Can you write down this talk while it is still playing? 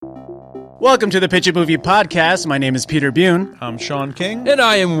Welcome to the Pitch It Movie Podcast. My name is Peter Bune. I'm Sean King. And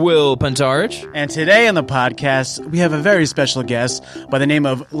I am Will Pentarich. And today on the podcast, we have a very special guest by the name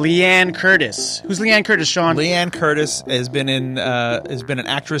of Leanne Curtis. Who's Leanne Curtis, Sean? Leanne Curtis has been an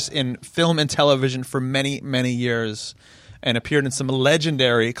actress in film and television for many, many years and appeared in some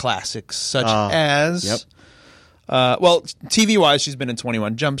legendary classics such as... well, TV-wise, she's been in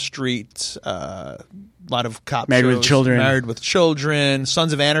 21 Jump Street, a lot of cop Married shows. with Children. Married with Children,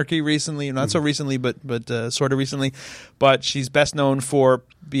 Sons of Anarchy recently, not so recently, but sort of recently. But she's best known for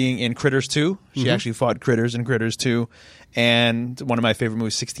being in Critters 2. She actually fought Critters in Critters 2. And one of my favorite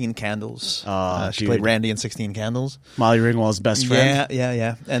movies, 16 Candles. She played Randy in 16 Candles. Molly Ringwald's best friend.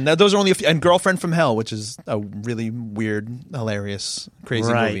 Yeah. And those are only a few. And Girlfriend from Hell, which is a really weird, hilarious,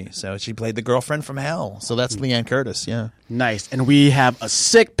 crazy movie. So she played the girlfriend from Hell. So that's Leanne Curtis, yeah. Nice. And we have a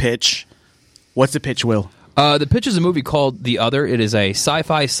sick pitch. What's the pitch, Will? The pitch is a movie called The Other. It is a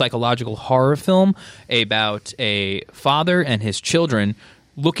sci-fi psychological horror film about a father and his children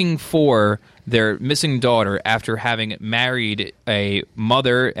looking for their missing daughter after having married a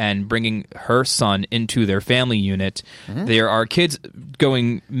mother and bringing her son into their family unit. There are kids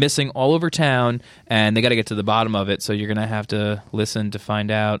going missing all over town, and they got to get to the bottom of it, so you're going to have to listen to find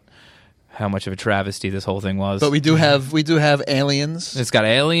out how much of a travesty this whole thing was. But we do have aliens. It's got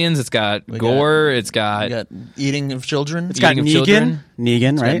aliens, it's got gore, it's got eating of children. It's got Negan. Children.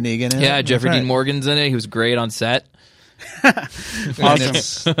 Negan, It's right? got Negan in it. Yeah, Jeffrey That's Dean Morgan's in it. He was great on set.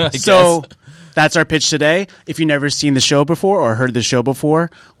 Awesome. So that's our pitch today. If you've never seen the show before or heard the show before,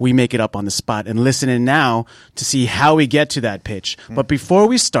 we make it up on the spot and listen in now to see how we get to that pitch. But before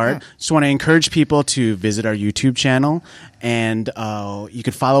we start, just want to encourage people to visit our YouTube channel, and you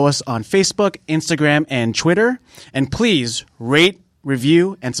can follow us on Facebook, Instagram, and Twitter. And please rate,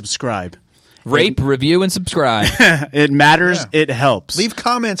 review, and subscribe. Rape, review, and subscribe. It matters. It helps. Leave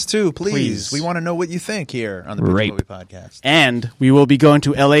comments too, please. Please. We want to know what you think here on the Pitch It Rape. Movie Podcast. And we will be going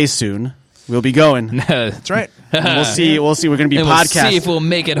to LA soon. We'll be going. That's right. We'll see. We're going to be And we'll podcasting. see if we'll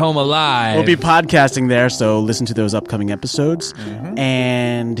make it home alive. We'll be podcasting there, so listen to those upcoming episodes.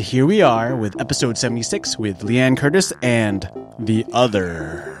 And here we are with episode 76 with Leanne Curtis and The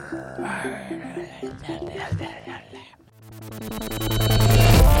Other.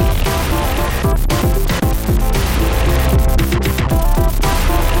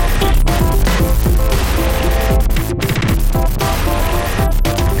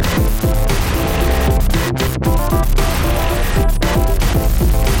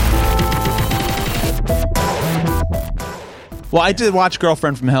 Well, I did watch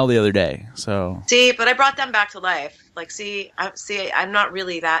Girlfriend from Hell the other day. So See, but I brought them back to life. Like, I'm not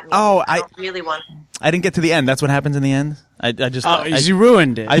really that. Oh, I don't really want. I didn't get to the end. That's what happens in the end. I just You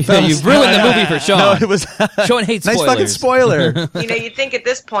ruined it. I fell You've ruined the movie for Sean. No, it was Sean hates nice spoilers. fucking spoiler. You'd think at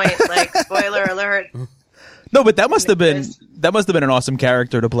this point, like, spoiler alert. No, but that must have been an awesome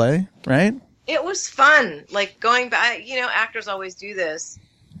character to play, right? It was fun. Like going back, actors always do this.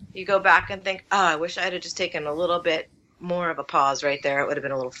 You go back and think, oh, I wish I had just taken a little bit more of a pause right there. It would have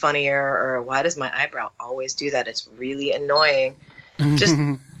been a little funnier. Or why does my eyebrow always do that? It's really annoying. Just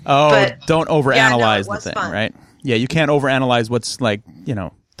Don't it overanalyze the was thing, fun. right? Yeah, you can't overanalyze what's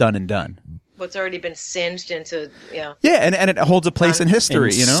done and done. what's already been singed into, Yeah, and it holds a place in history,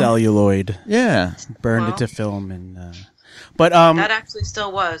 And celluloid. Yeah. Burned Wow. it to film and. But that actually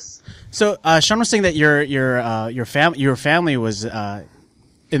still was. So Sean was saying that your family was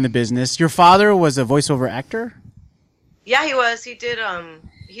in the business. Your father was a voiceover actor. Yeah, he was. He did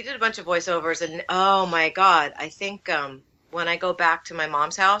a bunch of voiceovers, and oh my god, I think when I go back to my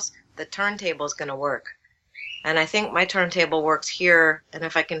mom's house, the turntable is going to work. And I think my turntable works here, and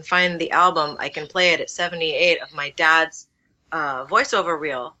if I can find the album, I can play it at 78 of my dad's voiceover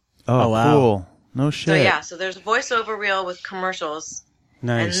reel. Oh, wow. Cool. No shit. So yeah, so there's a voiceover reel with commercials,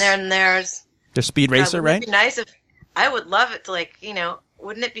 Nice. and then there's The Speed Racer, wouldn't right? it be nice if I would love it to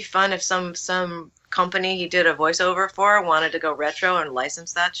wouldn't it be fun if some company he did a voiceover for wanted to go retro and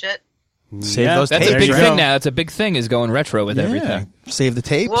license that shit? Save Yeah, those That's tapes. a big you thing go. now. That's a big thing is going retro with everything. Save the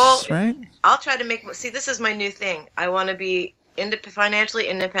tapes, Well, right? I'll try to this is my new thing. I want to be financially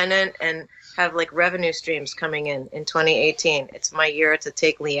independent and have like revenue streams coming in 2018. It's my year to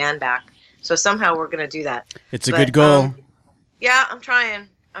take Leanne back. So somehow we're going to do that. It's a good goal. Yeah, I'm trying.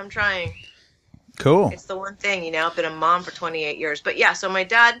 Cool. It's the one thing, I've been a mom for 28 years. But yeah, so my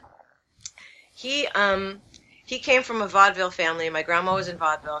dad, he came from a vaudeville family. My grandma was in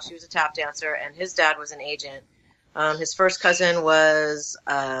vaudeville. She was a tap dancer, and his dad was an agent. His first cousin was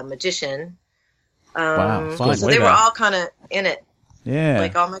a magician. Wow, fun. So Way they were back. all kind of in it. Yeah.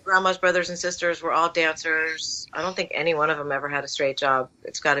 Like all my grandma's brothers and sisters were all dancers. I don't think any one of them ever had a straight job.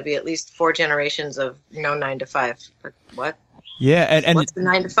 It's got to be at least 4 generations of 9 to 5. Like, what? Yeah, and What's the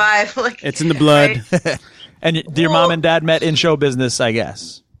 9 to 5? Like, It's in the blood. right? and your mom and dad met in show business, I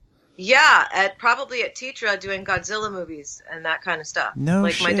guess. Yeah, probably at Tetra doing Godzilla movies and that kind of stuff. No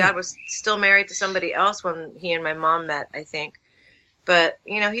like shit. my dad was still married to somebody else when he and my mom met, I think. But,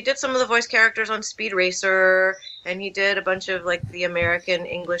 he did some of the voice characters on Speed Racer, and he did a bunch of, like, the American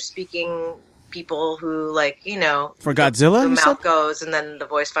English-speaking people who, like, For Godzilla, the you said? mouth goes, and then the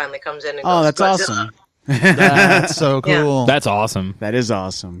voice finally comes in and Oh, goes, that's Godzilla. awesome. That's so cool. That's awesome. That is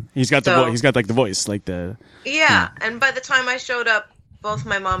awesome. He's got the So- he's got like the voice, like the Yeah, and by the time I showed up, both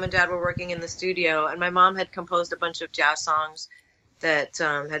my mom and dad were working in the studio, and my mom had composed a bunch of jazz songs that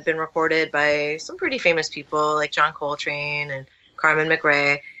had been recorded by some pretty famous people, like John Coltrane and Carmen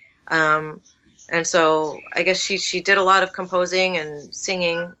McRae. And so I guess she did a lot of composing and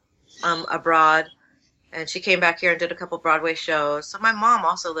singing abroad, and she came back here and did a couple Broadway shows. So my mom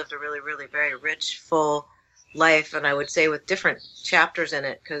also lived a really, really very rich, full life, and I would say with different chapters in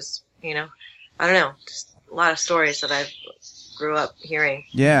it, because, I don't know, just a lot of stories that I grew up hearing.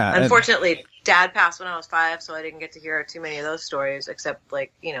 Yeah. Unfortunately, Dad passed when I was 5, so I didn't get to hear too many of those stories, except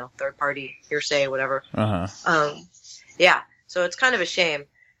like, third-party hearsay, whatever. Uh-huh. Yeah, so it's kind of a shame.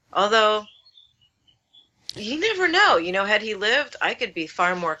 Although, you never know. Had he lived, I could be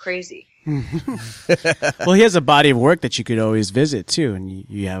far more crazy. Well, he has a body of work that you could always visit too, and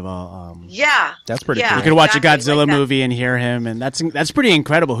you have a Yeah. That's pretty yeah, cool. you could watch exactly, a Godzilla like that. movie and hear him, and that's pretty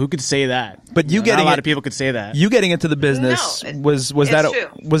incredible. Who could say that? But you Not getting a lot it- of people could say that. You getting into the business No, was it's that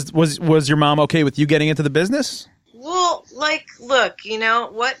true. was your mom okay with you getting into the business? Well, like, look,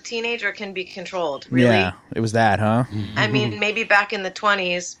 what teenager can be controlled, really? Yeah, it was that, huh? I mean, maybe back in the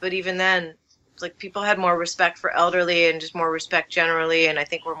 20s, but even then, like, people had more respect for elderly and just more respect generally, and I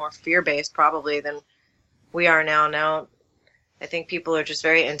think we're more fear-based probably than we are now. Now, I think people are just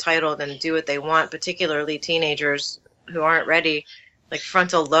very entitled and do what they want, particularly teenagers who aren't ready. Like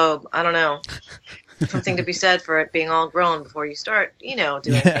frontal lobe, I don't know. Something to be said for it being all grown before you start, doing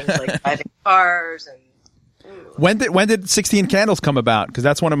things like driving cars and... When did 16 Candles come about? Because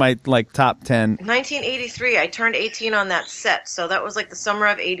that's one of my top 10. 1983, I turned 18 on that set, so that was like the summer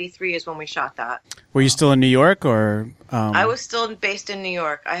of 83 is when we shot that. Were you still in New York or? I was still based in New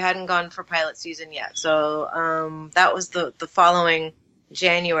York. I hadn't gone for pilot season yet, so that was the following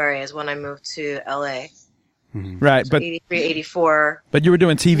January is when I moved to LA. Right, So but 83, 84. but you were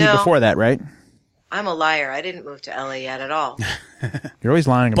doing TV No. before that, right? I'm a liar. I didn't move to LA yet at all. You're always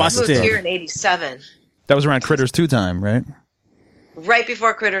lying about I Busted. this. moved here in 87, That was around Critters 2 time, right? right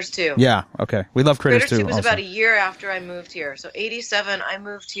before Critters 2. Yeah, okay. We love Critters, Critters 2 2 was also. about a year after I moved here. So 87, I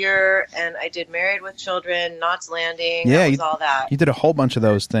moved here, and I did Married with Children, Knots Landing, Yeah, that was all that. You did a whole bunch of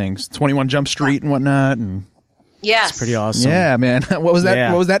those things. 21 Jump Street and whatnot. And Yes. pretty awesome. yeah, man. What was that?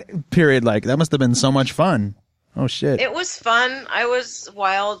 Yeah. What was that period like? That must have been so much fun. Oh shit. It was fun. I was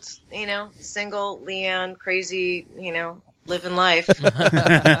wild, single, Leanne, crazy, living life.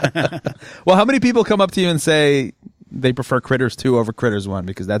 Well, how many people come up to you and say they prefer Critters 2 over Critters 1?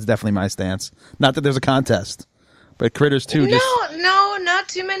 Because that's definitely my stance. Not that there's a contest, but Critters 2 just... No, not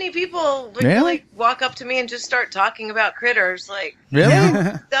too many people would Really? like walk up to me and just start talking about critters. Like, Really?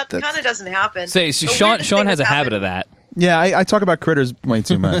 that kind of doesn't happen. Say, The Sean weirdest thing has a that's habit happened- of that. Yeah, I talk about Critters way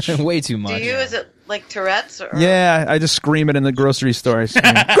too much. Way too Do much. you? Is it like Tourette's? Or, Yeah, I just scream it in the grocery store. I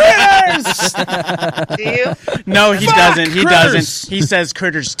scream, Do you? No, he doesn't. He Critters! doesn't. He says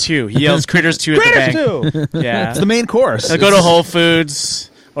Critters 2. He yells Critters 2 at the Critters bank. 2! Yeah. It's the main course. He'll go to Whole Foods,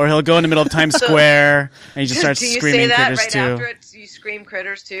 or he'll go in the middle of Times Square, and he just starts Do you screaming say that Critters right 2. after it? You scream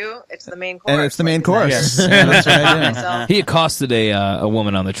Critters too? It's the main course. And it's the main Like, course. Yes. Yeah, that's what I do. myself. He accosted a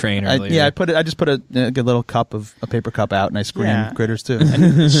woman on the train earlier. I just put a good little a paper cup out, and I scream Yeah. Critters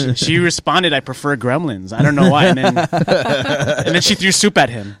 2. She responded, "I prefer Gremlins." I don't know why, and then she threw soup at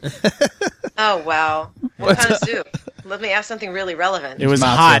him. Oh wow! What kind of soup? Let me ask something really relevant. It was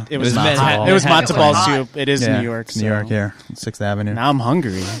Matzo. hall. It was It was matzo. Manhattan- It was Manhattan matzo ball style. soup. It is Yeah, New York. it's New York, here, 6th Avenue. Now I'm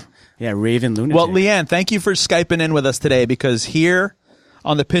hungry. Yeah, Raven Lunatic. Well, Leanne, thank you for Skyping in with us today, because here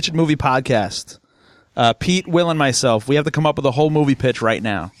on the Pitch It Movie podcast, Pete, Will, and myself, we have to come up with a whole movie pitch right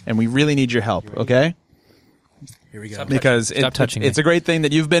now, and we really need your help, okay? Here we go. Because Stop touching me. it's a great thing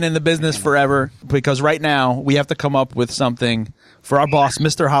that you've been in the business forever, because right now we have to come up with something for our boss,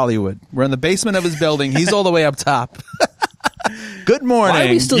 Mr. Hollywood. We're in the basement of his building. He's all the way up top. Good morning. Why are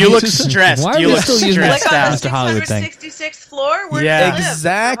we still You look using- stressed. Why are You we look still using stressed like on out. the Mr. Hollywood thing? 666th floor? Where Yeah. do you live, Mr.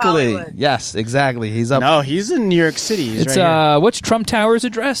 Exactly. Hollywood? Yes, exactly. He's up. No, he's in New York City. He's It's right here. what's Trump Tower's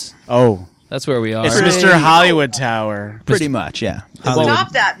address? Oh, That's where we are. It's Mr. Hollywood Tower. Pretty much, yeah.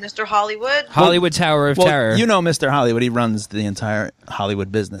 Stop that, Mr. Hollywood. Hollywood Tower of Terror. You know Mr. Hollywood. He runs the entire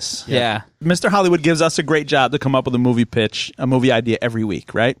Hollywood business. Yeah. Mr. Hollywood gives us a great job to come up with a movie pitch, a movie idea every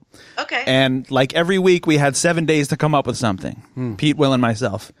week, right? Okay. And like every week, we had 7 days to come up with something. Pete, Will, and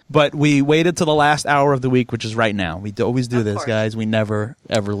myself. But we waited till the last hour of the week, which is right now. We always do this, course. guys. We never,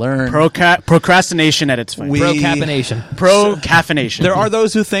 ever learn. Procrastination at its finest. Pro-caffeination. Pro-caffeination. There are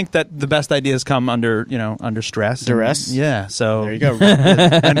those who think that the best ideas come under stress. Duress? Yeah, so There you go.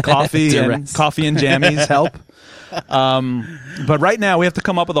 and coffee and Duress. coffee and jammies help. But right now we have to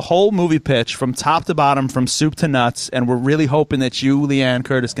come up with a whole movie pitch from top to bottom, from soup to nuts, and we're really hoping that you, Leanne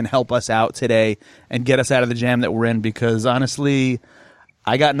Curtis, can help us out today and get us out of the jam that we're in, because honestly,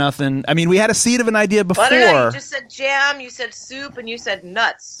 I got nothing. I mean, we had a seed of an idea before, You just said jam, you said soup, and you said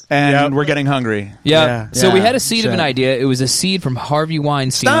nuts. and we're getting hungry. Yeah. So Yeah. we had a seed of an So- idea. It was a seed from Harvey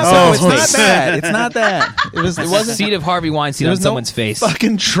Weinstein. Stop! Oh, It's not that. It's not that. It It was a seed of Harvey Weinstein There on was no someone's face.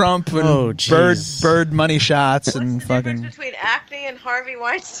 Fucking Trump and Oh, jeez. bird money shots What's and the fucking. difference between acne and Harvey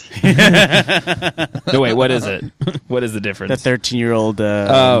Weinstein? No, wait, what is it? What is the difference? The 13-year-old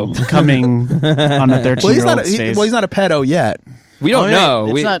coming on the Well, he's 13-year-old's face. he's not a pedo yet. we don't know.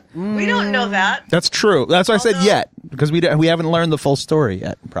 It's We, not. We don't know that. That's true. That's why I said no. yet, because we haven't learned the full story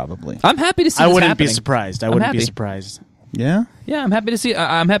yet. Probably. I'm happy to see I this wouldn't be happening. surprised. I I'm wouldn't be happy. surprised. Yeah. Yeah, I'm happy to see.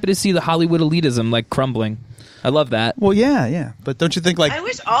 I'm happy to see the Hollywood elitism like crumbling. I love that. Well, yeah. But don't you think like? I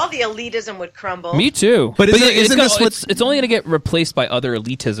wish all the elitism would crumble. Me too. But isn't it's this what- it's only going to get replaced by other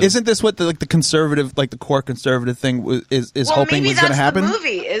elitism. Isn't this what the conservative, like the core conservative thing is well, hoping maybe was going to that's happen? the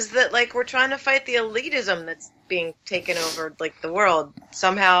movie. Is that like we're trying to fight the elitism that's being taken over, like the world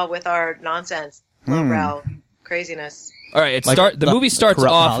somehow with our nonsense, lowbrow craziness. All right, Like the the movie starts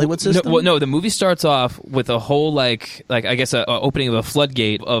corrupt off. Hollywood system? No, the movie starts off with a whole like I guess a opening of a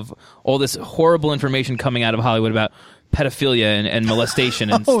floodgate of all this horrible information coming out of Hollywood about pedophilia and molestation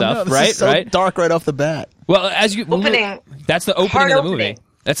and Oh, stuff. no, this right, is so right. dark right off the bat. Well, as you Opening. that's the opening Hard of the movie. opening.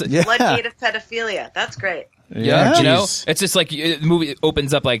 That's Yeah. Floodgate of pedophilia. That's great. Yeah, you know, Jeez. it's just like the movie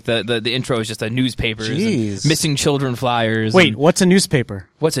opens up like the intro is just a newspaper, Jeez. missing children flyers. Wait, and- what's a newspaper?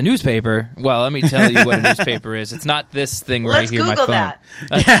 what's a newspaper? Well, let me tell you what a newspaper is. It's not this thing right Let's here, Google my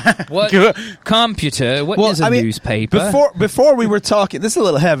phone. that. What Go- computer? What is a newspaper? Before we were talking, this is a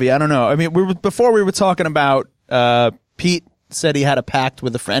little heavy. I don't know. I mean, before we were talking about Pete said he had a pact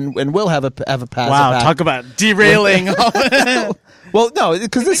with a friend, and we'll have a pact. Wow, talk about derailing. Well, no,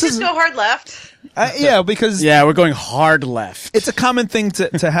 because We this just is go hard left. yeah, because Yeah, we're going hard left. it's a common thing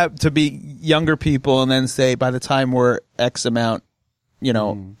to have to be younger people and then say by the time we're X amount,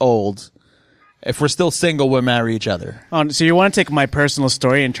 old, if we're still single, we'll marry each other. Oh, so you want to take my personal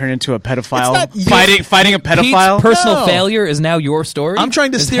story and turn it into a pedophile not you. fighting a pedophile? Pete's personal No. failure is now your story. I'm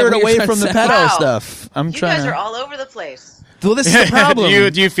trying to Is steer that it what you're away trying from to the say? pedo Wow. stuff. I'm You trying guys to. are all over the place. Well, this is the problem.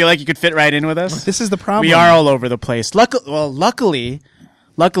 do you feel like you could fit right in with us? This is the problem. We are all over the place.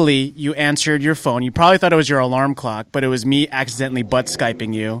 Luckily, you answered your phone. You probably thought it was your alarm clock, but it was me accidentally butt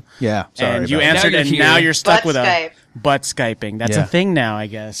Skyping you. Yeah, sorry and you about that. answered, Now you're and here. now you're stuck Butt with Skype. a butt Skyping. That's Yeah. a thing now, I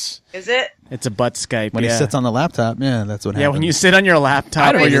guess. Is it? It's a butt Skype. When yeah. he sits on the laptop, yeah, that's what happens. Yeah, when you sit on your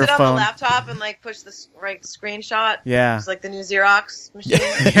laptop Or or you your sit on phone. the laptop and like push the right screenshot. Yeah. It's like the new Xerox machine.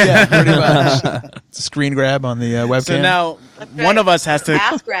 yeah, pretty much. It's a screen grab on the webcam. So now That's one right. of us has to.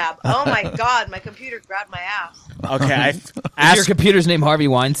 Ass grab. Oh my god, my computer grabbed my ass. Okay, Is your ask computer's name Harvey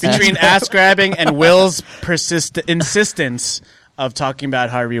Weinstein? between ass grabbing and Will's insistence of talking about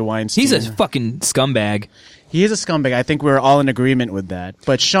Harvey Weinstein. He's a fucking scumbag. He is a scumbag. I think we're all in agreement with that.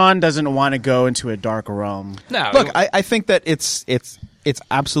 But Sean doesn't want to go into a dark realm. No, Look, I think that it's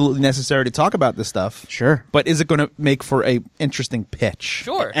absolutely necessary to talk about this stuff. Sure. But is it going to make for a interesting pitch?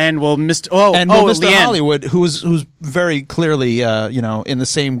 sure. And we'll Mr. Mr. Leanne. Hollywood, who's very clearly in the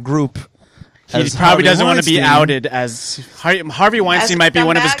same group. He as probably Harvey doesn't want to be Weinstein. outed as Harvey Weinstein As a might be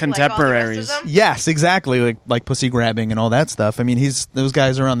one of his scumbag, like all the rest of contemporaries. them? Yes, exactly. Like pussy grabbing and all that stuff. I mean, those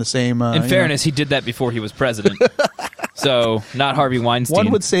guys are on the same. In fairness, he did that before he was president. So, not Harvey Weinstein.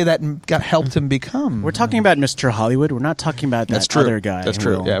 one would say that helped him become. We're talking about Mr. Hollywood. We're not talking about that That's true. other guy. That's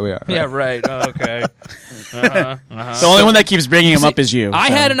true. Will. Yeah, we are. Yeah, right. Oh, okay. The only one that keeps bringing him up is you. I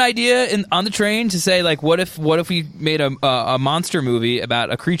so. had an idea on the train to say, like, what if we made a monster movie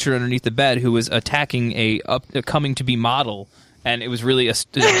about a creature underneath the bed who was attacking a coming to be model, and it was really a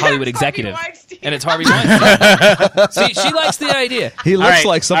Hollywood executive, Weinstein. and it's Harvey Weinstein. See, she likes the idea. He looks All right,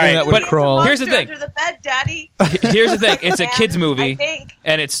 like something all right. that would But crawl. here's the Monster thing. Under the bed, Daddy. Here's the thing. It's a kids I movie, think.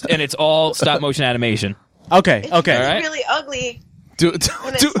 and it's all stop motion animation. Okay. It's Okay. really, All right. really ugly do, when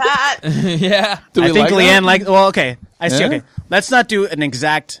do, it's fat. Yeah. do I we think like Leanne that? like. Well, okay. I see. Yeah? Okay. Let's not do an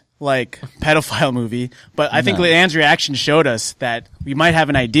exact like pedophile movie, but I think No. Leanne's reaction showed us that we might have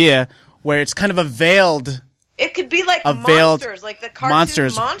an idea where it's kind of a veiled It could be like veiled monsters, like the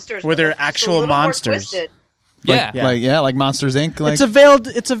cartoon monsters, where but they're just a actual little more monsters. twisted. Yeah. Like Monsters Inc. Like It's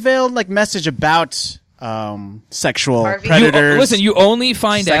a veiled like message about sexual Harvey. predators. You only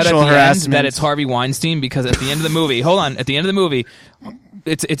find out at Sexual the end harassment. that it's Harvey Weinstein because at the end of the movie, at the end of the movie,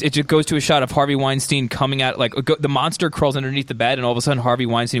 it just goes to a shot of Harvey Weinstein coming out, like the monster crawls underneath the bed, and all of a sudden Harvey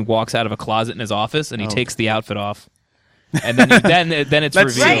Weinstein walks out of a closet in his office and he takes the outfit off, and then then it's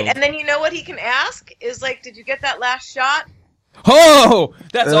revealed. Right, and then you know what he can ask is like, did you get that last shot? Oh,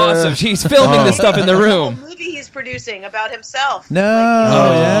 that's awesome! She's filming this stuff in the The room. whole movie he's producing about himself. No,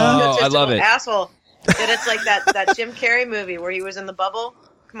 Like, yeah. Oh, I love it. Asshole. That it's like that Jim Carrey movie where he was in the bubble.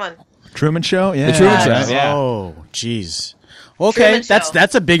 Come on. Truman Show. Yeah, The Truman Show. right. Yeah. Oh, jeez. Okay, Truman Show.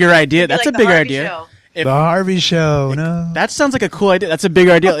 that's a bigger idea. That's Like a the bigger Harvey idea. Show. If- The Harvey Show. No, That sounds like a cool idea. That's a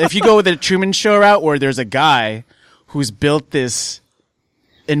bigger idea. If you go with the Truman Show route, where there's a guy who's built this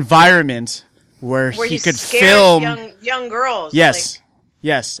environment where Where he he could scares film. young girls. Yes,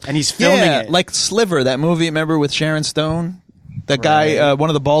 yes, and he's filming yeah, it. like Sliver, that movie. Remember with Sharon Stone? That guy, one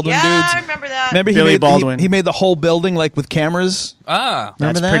of the Baldwin yeah, dudes. I remember that. Remember Billy Baldwin. He made the whole building like with cameras. Ah, That's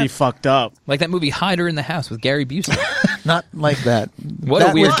Remember that? pretty fucked up. like that movie Hider in the House with Gary Busey. Not like that. What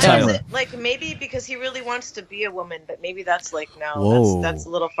That a weird with Well, title. camera. is it, like maybe because he really wants to be a woman, but maybe that's like no, Whoa. that's a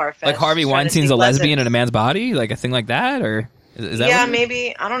little far fetched. Like Harvey Weinstein's a lesbian in a man's body, like a thing like that, or is that? Yeah, what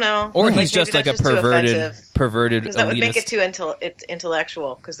maybe I don't know. Or Like, he's just maybe like a that's too perverted offensive. perverted Because that would make it elitist. too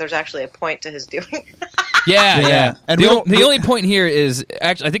intellectual. Because there's actually a point to his doing. Yeah, Yeah. yeah. And the, we o- don't- the only point here is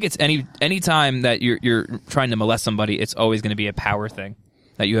actually, I think it's any time that you're trying to molest somebody, it's always going to be a power thing.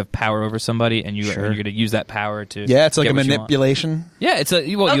 That you have power over somebody, and you're going to use that power to Yeah, it's like get a what you want. manipulation. Yeah, it's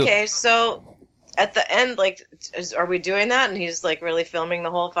a well, you- Okay, so at the end, like, are we doing that? And he's like really filming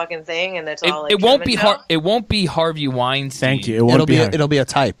the whole fucking thing, and it's all like it won't Truman be Show? it won't be Harvey Weinstein. Thank you. It won't be. It'll be a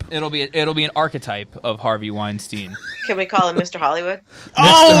type. It'll be an archetype of Harvey Weinstein. Can we call him Mr. Hollywood?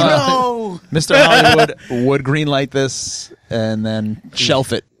 Oh Mr. Hollywood would greenlight this and then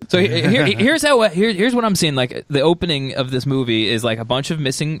shelf it. So here's what I'm seeing. Like the opening of this movie is like a bunch of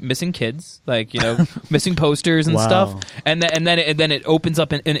missing kids, like missing posters and Wow. stuff, and then it opens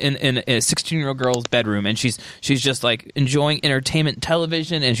up in a 16-year-old girl's bedroom, and she's just like enjoying entertainment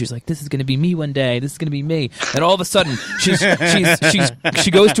television, and she's like, this is gonna be me one day, this is gonna be me, and all of a sudden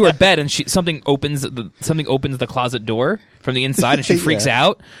she goes to her bed, and something opens the closet door from the inside, and she freaks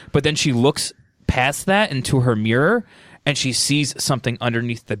out, but then she looks past that into her mirror. And she sees something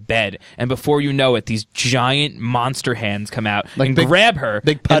underneath the bed, and before you know it, these giant monster hands come out Like and big- grab her,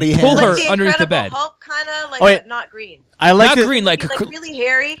 big putty and pull hands. her Like the underneath the Incredible bed. Hulk, kind of like, Oh, wait. but not green. I like Not it. green, like Like really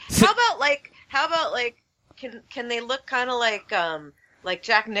hairy. How about like can they look kind of like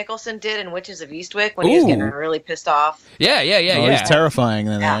Jack Nicholson did in Witches of Eastwick when he was Ooh. getting really pissed off? Yeah. He's terrifying.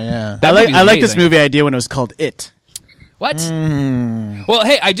 Then, yeah. That movie's I like this amazing. movie idea when it was called It. What? Well,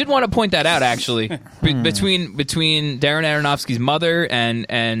 hey, I did want to point that out actually. Between Darren Aronofsky's Mother and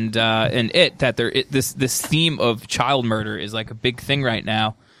It, that this theme of child murder is like a big thing right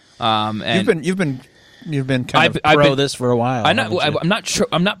now. And You've been kind of I've pro been- this for a while. I'm haven't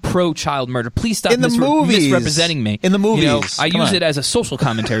you? not pro child murder. Please stop In the movies. misrepresenting me. In the You know, movies. I Come use on. it as a social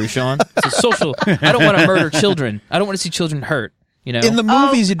commentary, Sean. It's a social. I don't want to murder children. I don't want to see children hurt. You know, In the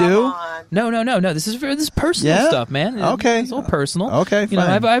movies, you Come do. on. No. This is personal Yeah? stuff, man. Okay. It's all personal. Okay, You know,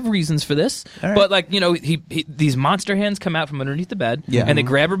 fine. I have reasons for this, All right. but like these monster hands come out from underneath the bed, Yeah. and they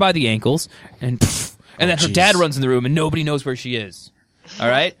grab her by the ankles, and then her jeez. dad runs in the room, and nobody knows where she is. All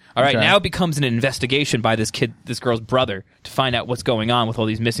right. Okay. Now it becomes an investigation by this girl's brother, to find out what's going on with all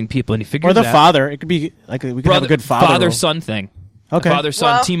these missing people, and he figures Or the out father. It could be like we could have a good father. role. son thing. Okay. Father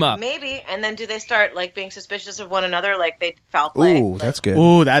son Well, team up. maybe. And then do they start like being suspicious of one another, like they foul play? Ooh, Like, that's good.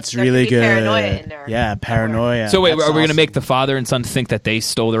 Ooh, that's There really could be good. paranoia in there. Yeah, paranoia. So wait, That's are we going to awesome. make the father and son think that they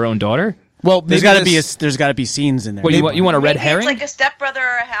stole their own daughter? Well, There's maybe got to be scenes in there. What, you want a red maybe herring? It's like a stepbrother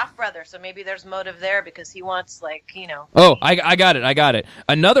or a half brother, so maybe there's motive there because he wants Oh, I got it.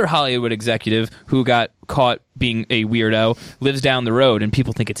 Another Hollywood executive who got caught being a weirdo lives down the road, and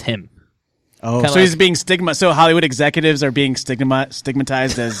people think it's him. Oh, Kinda so he's like- being So Hollywood executives are being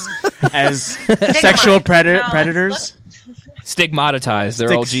stigmatized as sexual No, predators. stigmatized.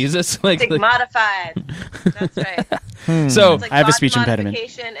 They're all Jesus. Like Stigmatified. That's right. so. It's like I have a body speech impediment.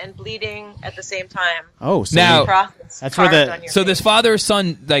 modification and bleeding at the same time. Oh, so Now- That's where the- So this father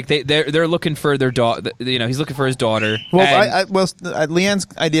son, like they're looking for their daughter. You know, he's looking for his daughter. Well, and- Leanne's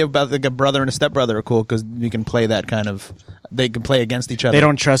idea about like a brother and a stepbrother are cool because you can play that kind of. They can play against each other. they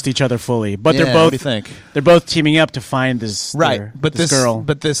don't trust each other fully, but Yeah, they're both. what do you think? They're both teaming up to find this Right, but this girl.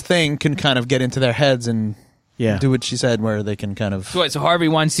 but this thing can kind of get into their heads and Yeah. do what she said, where they can kind of. so Harvey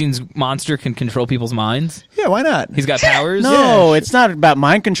Weinstein's monster can control people's minds. Yeah, why not? He's got powers. No, it's not about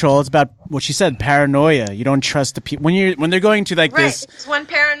mind control. It's about what she said, paranoia. You don't trust the people when they're going to like Right. this. It's when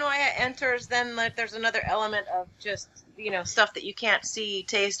paranoia enters, then like, there's another element of just stuff that you can't see,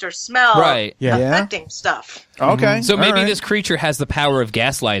 taste, or smell. Right. Yeah. Affecting stuff. Okay, So maybe all right. this creature has the power of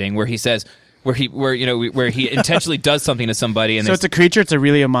gaslighting, where he says, where he intentionally does something to somebody, and So it's a creature. It's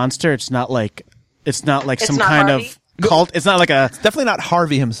really a monster. It's not like some not kind Harvey? of cult. It's not like a. definitely not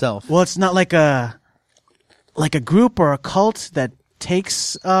Harvey himself. Well, it's not like a group or a cult that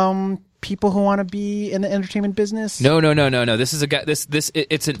takes people who want to be in the entertainment business. No. This is a guy. This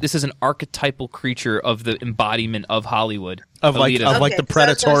is an archetypal creature of the embodiment of Hollywood. Of like- elitism. of like the 'cause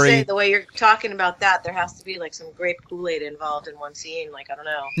I was gonna predatory- say, the way you're talking about that, there has to be like some grape Kool-Aid involved in one scene. Like I don't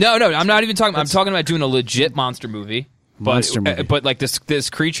know. No, I'm not even talking. I'm talking about doing a legit monster movie. Monster movie. But like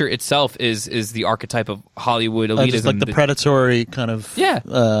this creature itself is the archetype of Hollywood elitism. Just like the predatory kind of. Yeah,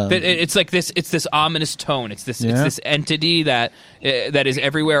 it's like this. It's this ominous tone. It's this. Yeah. It's this entity that is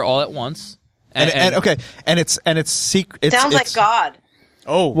everywhere all at once. And okay, and it's secret. Sounds like God.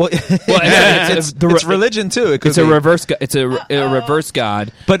 Oh, Well, it's it's religion too. It could It's a be. reverse. It's a reverse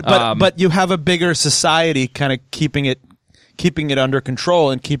god. But you have a bigger society kind of keeping it under control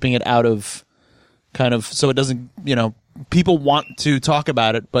and keeping it out of kind of so it doesn't people want to talk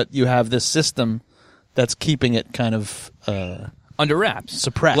about it, but you have this system that's keeping it kind of under wraps,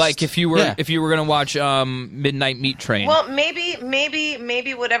 suppressed. Like if you were Yeah. gonna watch Midnight Meat Train. Well,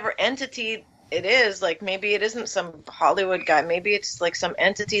 maybe whatever entity it is, like maybe it isn't some Hollywood guy. Maybe it's like some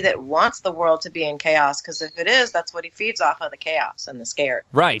entity that wants the world to be in chaos. Because if it is, that's what he feeds off of, the chaos and the scared.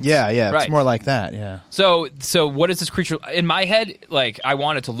 right. yeah, Right. it's more like that. Yeah. So what is this creature? In my head, like I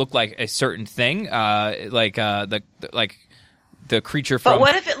want it to look like a certain thing, like the creature from. But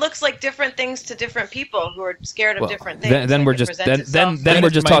what if it looks like different things to different people who are scared of different things? Then Like we're it just presents then itself- we're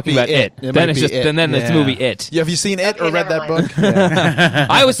just might talking be about it. It Then might it's be just it. then it's the Yeah. movie It. Yeah, have you seen it Okay, or read that never book?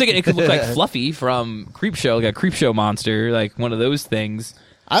 I was thinking it could look like Fluffy from Creepshow, like a Creepshow monster, like one of those things.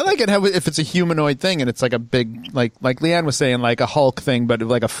 I like it if it's a humanoid thing and it's like a big like Leanne was saying, like a Hulk thing, but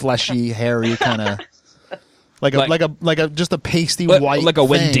like a fleshy, hairy kind of like a just a pasty white like a thing.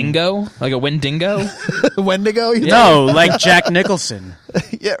 Wendigo, Wendigo. no, like Jack Nicholson.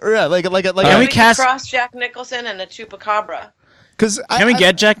 Yeah, like Can we we could cast? cross Jack Nicholson and a chupacabra. because Can we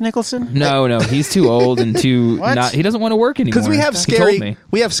get Jack Nicholson? No, he's too old and too What? not. He doesn't want to work anymore. because we have He told me.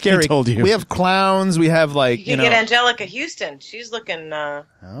 scary, He told you. we have clowns, we have like You could get Angelica Houston. She's looking.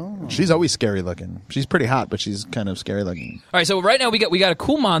 she's always scary looking. She's pretty hot, but she's kind of scary looking. All right, so right now we got a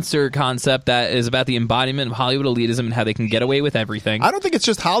cool monster concept that is about the embodiment of Hollywood elitism and how they can get away with everything. I don't think it's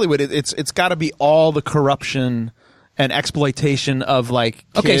just Hollywood. It's got to be all the corruption and exploitation of like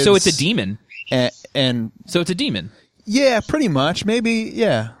Okay, so it's kids a demon. and So it's a demon. yeah, pretty much. Maybe,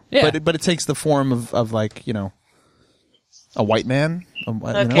 yeah. Yeah. But it takes the form of like, a white man.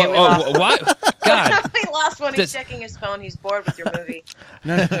 Okay, we Oh, lost. what? God, we lost one. He's This- checking his phone. He's bored with your movie.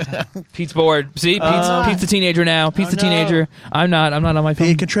 Pete's bored. See, Pete's a teenager now. Pete's a teenager. I'm not on my phone.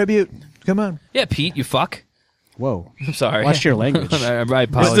 Hey, contribute. Come on. Yeah, Pete, you fuck. Whoa, I'm sorry. watch your language. I This is,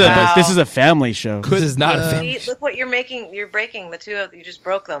 apologize. this is a family show. This is not a family. See, look what you're making. You're breaking the two of you. Just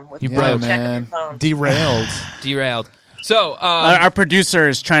broke them with You the broke. checking man. your phone. Derailed. Derailed. So, Our producer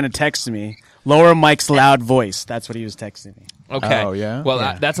is trying to text me. Lower Mike's loud voice. That's what he was texting me. okay. Oh, yeah? Well,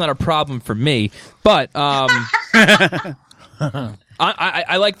 Yeah. that's not a problem for me. But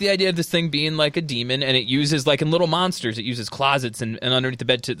I like the idea of this thing being like a demon, and it uses, like in Little Monsters, it uses closets and underneath the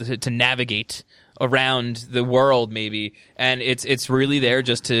bed to navigate around the world, maybe. And it's really there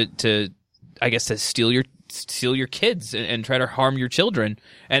just to I guess to steal your kids and try to harm your children.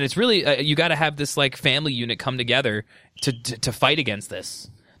 And it's really you got to have this like family unit come together to fight against this.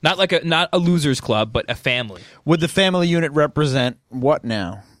 Not a losers club, but a family. Would the family unit represent what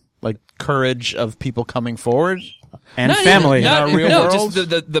now? Like courage of people coming forward? And Not family. even- not- In our real no, world?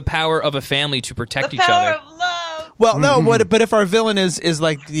 just the power of a family to protect The each power other. of love. Well, no, but if our villain is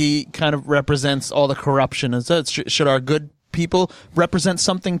like the kind of represents all the corruption, should our good people represent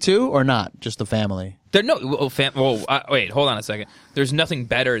something too, or not? Just the family? Wait, hold on a second. There's nothing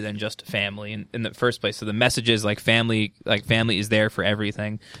better than just family in the first place. So the message is family is there for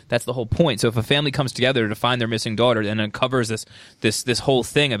everything. That's the whole point. So if a family comes together to find their missing daughter and uncovers this whole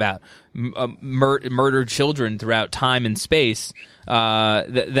thing about murdered children throughout time and space,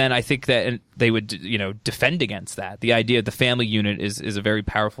 then I think that they would defend against that. The idea of the family unit is a very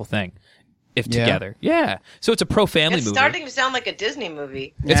powerful thing. If together, so it's a pro-family movie. It's starting to sound like a Disney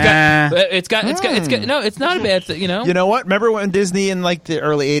movie. It's got. No, it's not a bad thing. You know what? Remember when Disney in like the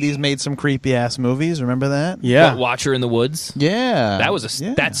early '80s made some creepy ass movies? Remember that? Yeah, Watcher in the Woods. Yeah,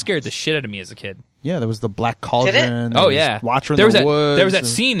 that scared the shit out of me as a kid. Yeah, there was the Black Cauldron. Oh yeah, Watcher in the Woods. There was that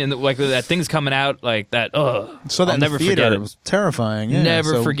scene in that thing's coming out like that. So that I'll never forget it. It was terrifying. Yeah,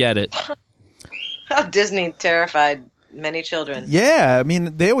 never forget it. How Disney terrified many children. Yeah, I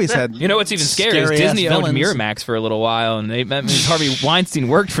mean, they always had. You know what's even scarier is Disney owned Miramax for a little while, and Harvey Weinstein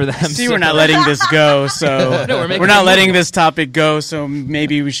worked for them. See, we're not letting this go, so we're not letting this topic go. So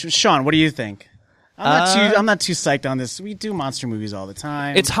maybe we should. Sean, what do you think? I'm not too psyched on this. We do monster movies all the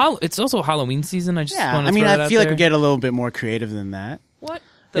time. It's also Halloween season. I feel like we get a little bit more creative than that. What?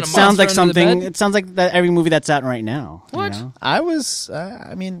 It sounds like something. It sounds like that every movie that's out right now. What?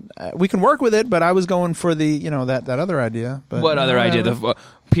 We can work with it, but I was going for the that other idea. But what other idea?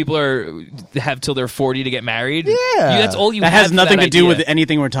 People have till they're 40 to get married. Yeah, that's all you. That have has nothing to do idea. with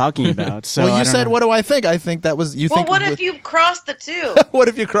anything we're talking about. So well, you said, "What do I think?" I think that was you. Well, what if you cross the two? What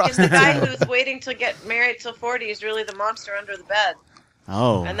if you cross the guy who's waiting to get married till 40 is really the monster under the bed?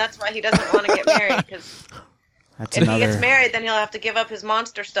 Oh, and that's why he doesn't want to get married because. If he gets married, then he'll have to give up his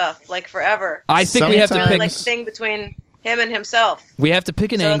monster stuff, like forever. I think we have to pick like thing between him and himself. We have to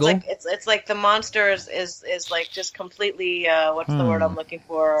pick an angle. It's like the monster is like just completely what's the word I'm looking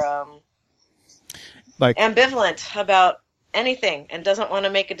for? Like ambivalent about anything and doesn't want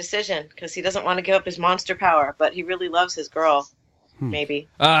to make a decision because he doesn't want to give up his monster power, but he really loves his girl. Maybe.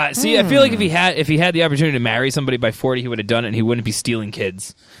 I feel like if he had the opportunity to marry somebody by 40, he would have done it, and he wouldn't be stealing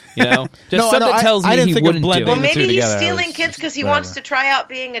kids. Something tells me he wouldn't do it. Well, maybe he's stealing kids because he wants to try out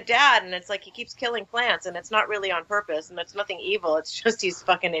being a dad, and it's like he keeps killing plants, and it's not really on purpose, and it's nothing evil. It's just he's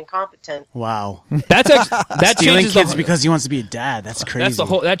fucking incompetent. Wow, that stealing kids because he wants to be a dad. That's crazy.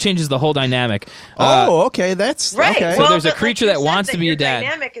 That changes the whole dynamic. Okay, that's right. Okay. So there's a creature that wants to be a dad. The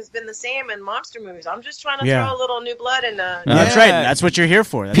dynamic has been the same in monster movies. I'm just trying to throw a little new blood in. That's right. That's what you're here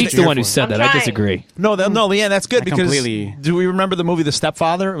for. Pete's the one who said that. I disagree. No, Leanne, that's good because do we remember the movie The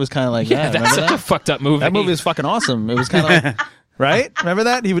Stepfather? It was kind of like that's such a fucked up movie. That movie is fucking awesome. It was kind of like right. Remember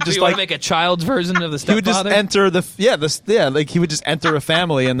that he would just make a child's version of The Stepfather. He would just enter he would just enter a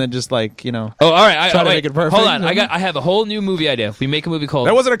family and then just like Oh, all right. Try to make it perfect. Hold on, I have a whole new movie idea. We make a movie called.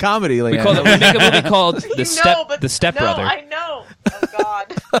 That wasn't a comedy. We make a movie called The Step Brother. No, I know. Oh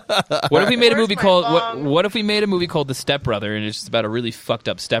God. What if we made a movie called What if we made a movie called The Step Brother, and it's just about a really fucked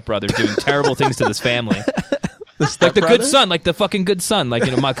up stepbrother doing terrible things to this family? Like the good son, like the fucking good son. Like,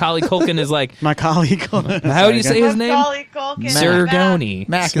 Macaulay Culkin is like... Macaulay Culkin. How do you say his name? Macaulay Culkin. Sergoni.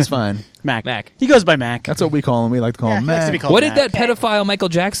 Mac is fine. Mac. He goes by Mac. That's what we call him. We like to call him Mac. What did that pedophile Michael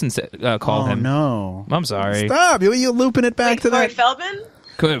Jackson call him? No. I'm sorry. Stop. You're looping it back to Corey that. Feldman?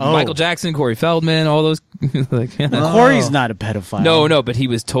 Michael Jackson, Corey Feldman, all those. Corey's not a pedophile. No, but he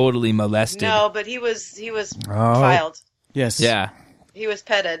was totally molested. No, but he was child. Yes. Yeah. He was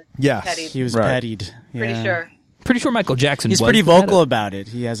petted. Yes. Pettied. He was pettied. Pretty sure. Pretty sure Michael Jackson He's pretty vocal about it.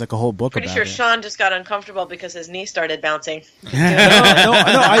 He has like a whole book about it. Pretty sure Sean just got uncomfortable because his knee started bouncing.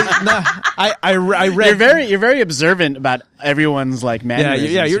 I read. You're very observant about everyone's like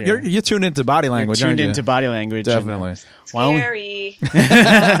mannerisms. Yeah. You're tuned into body language. You're tuned into body language. Definitely. Scary.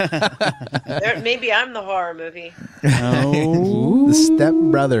 Maybe I'm the horror movie. Oh, the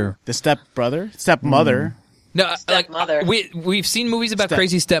stepbrother. The stepbrother, stepmother. No, Stepmother. We've seen movies about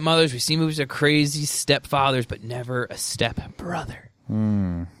crazy stepmothers. We've seen movies about crazy stepfathers, but never a stepbrother.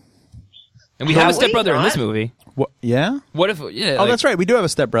 And we have a stepbrother in this movie. What? Yeah. What if? Yeah. That's right. We do have a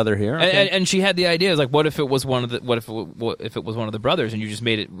stepbrother here. Okay. And she had the idea. It was like, what if it was one of the? What if it was one of the brothers, and you just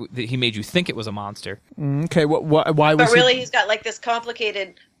made it? He made you think it was a monster. Okay. Why was? But really, he's got like this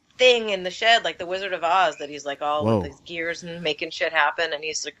complicated thing in the shed, like the Wizard of Oz, that he's like all with these gears and making shit happen, and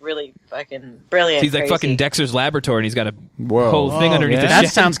he's like really fucking brilliant. He's like fucking Dexter's Laboratory, and he's got a whole thing underneath the That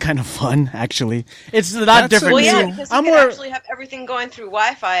shed. sounds kind of fun, actually. It's not different. Well, yeah, because you could actually have everything going through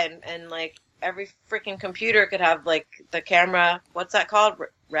Wi-Fi, and like every freaking computer could have like the camera. What's that called?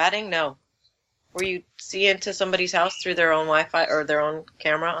 Ratting? No. Where you see into somebody's house through their own Wi-Fi or their own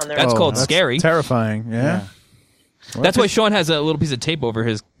camera on their. That's own. called scary. Terrifying. Yeah. That's why Sean has a little piece of tape over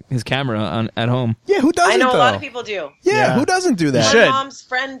his his camera at home. Yeah, who doesn't? I know though? a lot of people do. Yeah, who doesn't do that? My mom's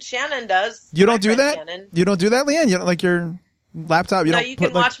friend Shannon does. You don't My do friend that. Shannon. You don't do that, Leanne. You don't like your laptop. You No, don't. you put,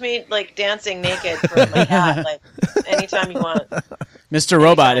 can like, watch me like dancing naked for my cat, like anytime you want. Mr.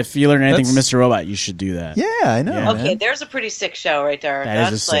 Robot. If you learn anything That's- from Mr. Robot, you should do that. Yeah, I know. Yeah. Okay, man. there's a pretty sick show right there. That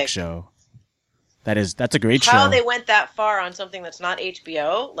That's is a sick like, show. That's a great How show. they went that far on something that's not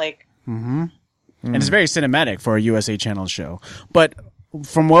HBO, like And it's very cinematic for a USA Channel show. But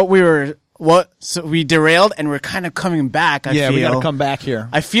from what we derailed and we're kind of coming back. I feel we gotta come back here.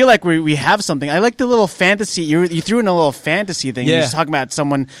 I feel like we have something. I like the little fantasy. You threw in a little fantasy thing. Yeah. You're just talking about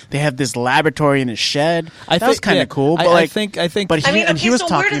someone. They have this laboratory in a shed. I That was think- kind yeah, of cool. But I think. But he, I mean, and okay, he was so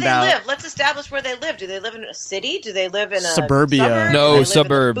where talking do they about live? Let's establish where they live. Do they live in a city? Do they live in a Suburbia. suburb? No, Do they live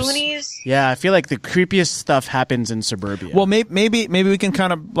suburbs. In the boonies? Yeah, I feel like the creepiest stuff happens in suburbia. Well, maybe we can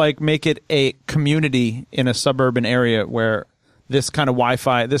kind of like make it a community in a suburban area where this kind of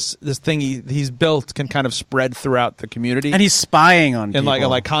Wi-Fi, this thing he's built can kind of spread throughout the community, and he's spying on in people.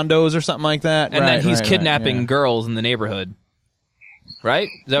 like condos or something like that. And then he's right, kidnapping yeah. girls in the neighborhood. Right?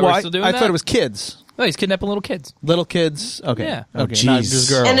 Is that Well, what we're still doing I that? thought it was kids, Oh, he's kidnapping little kids. little kids. Okay, Yeah. Oh, okay, not jeez. just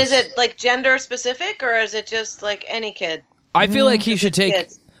girls. And is it like gender specific, or is it just like any kid? I feel like he should take...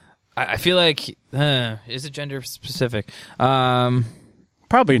 Kids. I feel like... is it gender specific?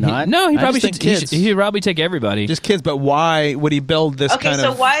 Probably not. No, he I probably just should. think He kids. should probably take everybody. just kids? But why would he build this Okay, kind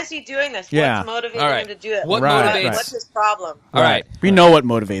so of? why is he doing this? Yeah. What's motivating All right. him to do it? What Right, motivates... What's his problem? All right. We know what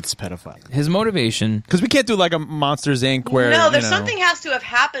motivates a pedophile. His motivation... Because we can't do like a Monsters Inc. where No, there's you know, something has to have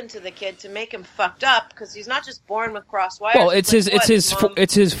happened to the kid to make him fucked up because he's not just born with cross wires. Well, it's like, what,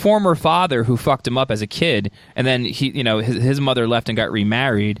 it's his former father who fucked him up as a kid, and then his mother left and got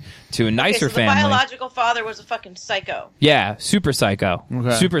remarried to a nicer so the family. biological father was a fucking psycho. Yeah, super psycho.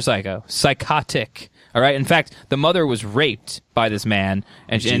 Okay. Super psycho. Psychotic. All right. In fact, the mother was raped by this man,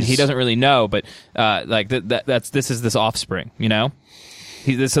 and he doesn't really know, but this is this offspring, you know?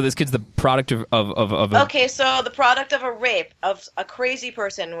 So this kid's the product of a... Okay, so the product of a rape of a crazy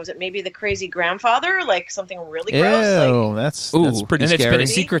person. Was it maybe the crazy grandfather? Like something really gross? Ew, that's Ooh, pretty and scary. it's been a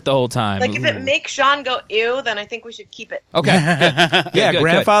secret the whole time. Like if it makes Sean go ew, then I think we should keep it. Okay. Good. yeah, Good,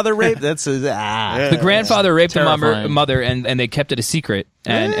 grandfather rape. That's The grandfather raped the Terrifying. mother, and they kept it a secret,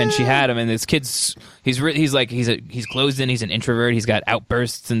 and she had him. And this kid's he's closed in. He's an introvert. He's got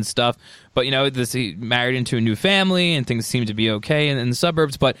outbursts and stuff. But he married into a new family, and things seem to be okay in the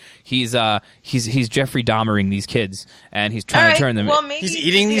suburbs. But he's Jeffrey Dahmering these kids, and he's trying All right, to turn them. Well, maybe He's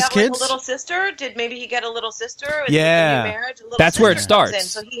eating does he these have, like, kids? a little sister? Did maybe he get a little sister? Is Yeah. the new marriage, a little That's where it sister comes starts.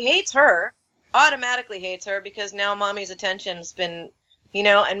 in. So he hates her, automatically hates her because now mommy's attention's been,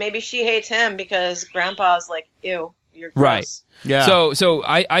 and maybe she hates him because grandpa's like, ew, you're gross. Right. Yeah. So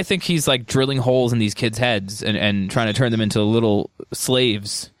I think he's like drilling holes in these kids' heads and trying to turn them into little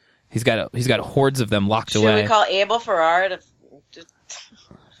slaves. He's got hordes of them locked Should away. we call Abel Ferrara to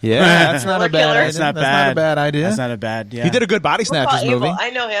Yeah, that's not a bad. Killer. idea. That's not That's bad. not a bad idea. That's not a bad. Yeah. He did a good Body We'll call Snatchers Abel. movie. I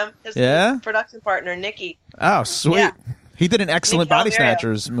know him. His Yeah? production partner, Nikki. Oh, sweet. Yeah. He did an excellent Nick Body Calderio.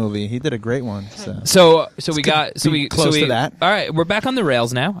 Snatchers movie. He did a great one. So. So we got so be we close so we, to that. All right, we're back on the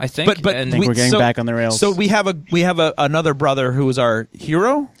rails now. I think. But and think we're getting back on the rails. So we have another brother who is our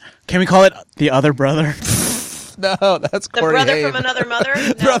hero. Can we call it the other brother? No, that's The Corey brother Haim. from another mother?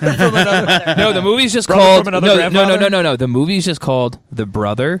 No, Brother from another- mother. No, the movie's just Brother called from another no. grandfather? The movie's just called The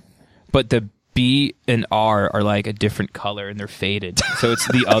Brother, but the B and R are like a different color and they're faded, so it's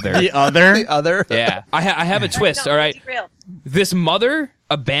The Other. The other. The other. Yeah, I have a twist. No, All right, derailed. this mother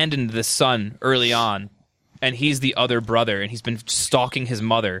abandoned the son early on, and he's the other brother, and he's been stalking his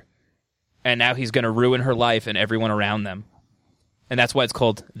mother, and now he's going to ruin her life and everyone around them, and that's why it's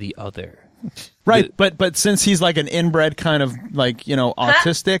called The Other. Right, but since he's like an inbred kind of like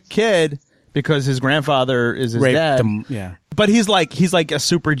autistic kid because his grandfather is his Raped dad. them, yeah. But he's like a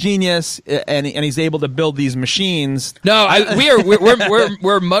super genius, and he's able to build these machines. No,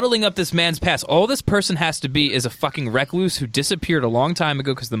 we're muddling up this man's past. All this person has to be is a fucking recluse who disappeared a long time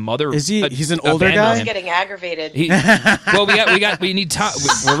ago because the mother Is he- he's an abandoned older guy? He's him. getting aggravated. We need time.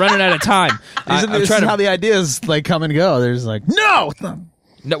 We're running out of time. I'm This is trying how to. the ideas like come and go. There's like no.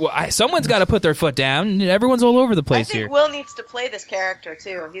 No, someone's got to put their foot down. Everyone's all over the I place think here. Will needs to play this character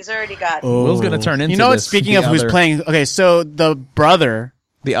too. He's already got. Will's gonna turn into You know what? this, Speaking the of who's other. playing, okay, so the brother,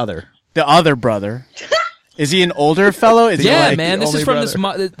 the other. the other brother, is he an older fellow? Is he Yeah, like, man. This only is from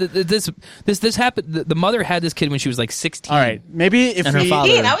brother. this happened. The mother had this kid when she was like 16. All right, maybe if And her we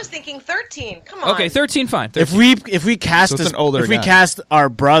father- I was thinking 13. Come on. Okay, 13. Fine. if we cast So it's this, an older if we guy. cast our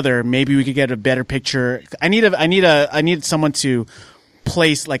brother, maybe we could get a better picture. I need someone to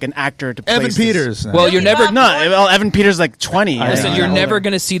place like an actor to Evan place Peters. Well, you're never. No, well, Evan Peters like 20. Listen, know. you're never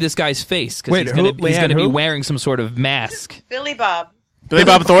going to see this guy's face because Wait, he's going Leanne, to be who? wearing some sort of mask. Billy Bob. Billy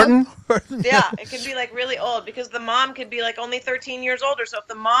Bob Thornton. Yeah, it can be like really old because the mom could be like only 13 years older. So if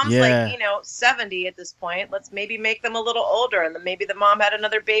the mom's Yeah. like 70 at this point, let's maybe make them a little older, and then maybe the mom had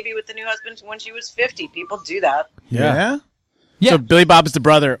another baby with the new husband when she was 50. People do that. Yeah. Yeah. So Billy Bob is the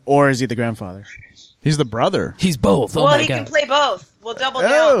brother, or is he the grandfather? He's the brother. He's both. Oh well, my he God. can play both. We'll double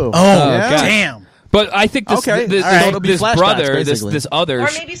down. Oh, yeah. damn. But I think this Okay, this, all right. this, It'll be this flashbacks, brother, basically. this other. Or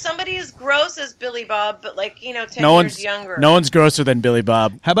maybe somebody as gross as Billy Bob, but 10 No years one's younger. No one's grosser than Billy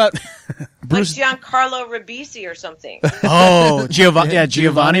Bob. How about like Bruce? Giancarlo Ribisi or something. Oh, Giovanni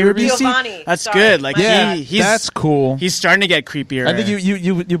Ribisi. Giovanni, That's sorry. good. Like Yeah, he's that's cool. He's starting to get creepier. I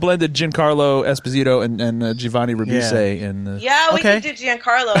think you blended Giancarlo Esposito and Giovanni Ribisi in. Yeah, we Okay. could do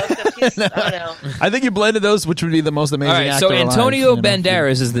Giancarlo, except he's, I don't know. I think you blended those, which would be the most amazing. All right, actor so alive, Antonio you know?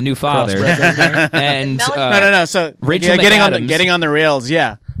 Banderas is the new father, and No. So Rachel McAdams. getting on the rails.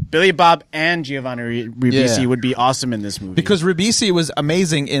 Yeah, Billy Bob and Giovanni Ribisi Yeah. would be awesome in this movie Because Ribisi was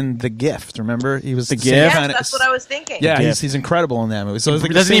amazing in The Gift. Remember, he was The same Gift? Yes, kinda- that's what I was thinking. Yeah, Gift. he's incredible in that movie. So it's like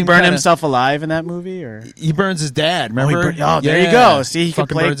the doesn't he same burn kinda- himself alive in that movie? Or He burns his dad. Remember? there you go. See, he could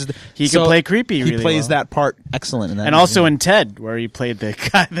Fucking play- burns his- he could play creepy He really plays well. that part excellent in that. and movie. also in Ted, where he played the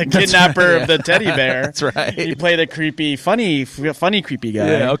guy, the kidnapper of the teddy bear. That's right. He played a creepy, funny creepy guy.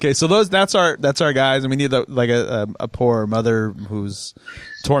 Yeah. Okay. So that's our guys, and we need a poor mother who's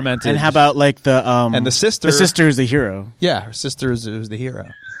tormented. And how about like the And the sister? The sister is the hero. Yeah, her sister is the hero.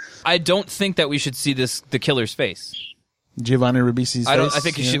 I don't think that we should see the killer's face. Giovanni Ribisi's. I don't. face? I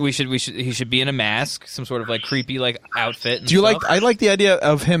think he should be in a mask, some sort of like creepy like outfit. And Do you stuff. like? I like the idea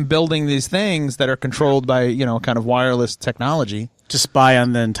of him building these things that are controlled by kind of wireless technology To spy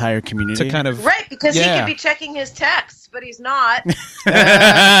on the entire community. to kind of Right, because he Yeah. could be checking his texts, but he's not.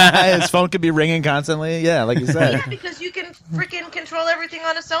 his phone could be ringing constantly. Yeah, like you said. Yeah, because you can freaking control everything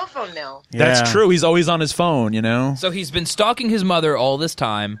on a cell phone now. That's Yeah. true. He's always on his phone. So he's been stalking his mother all this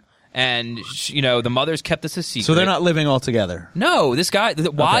time, and the mother's kept this a secret. So they're not living all together. No, this guy.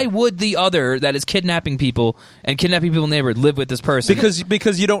 Why would the other that is kidnapping people and kidnapping people in the neighborhood live with this person?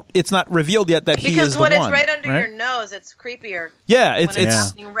 Because you don't. It's not revealed yet that he is Because the when one. it's right under right? your nose, it's creepier. Yeah, When it's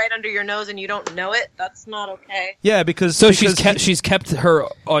happening right under your nose and you don't know it, that's not okay. yeah because So because she's kept her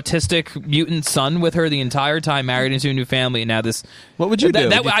autistic mutant son with her the entire time, married into a new family, and now this. What would you do?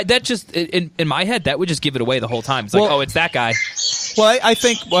 That just in my head that would just give it away the whole time. It's like, Well- oh, it's that guy. Well, I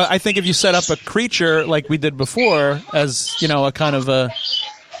think if you set up a creature like we did before as a kind of a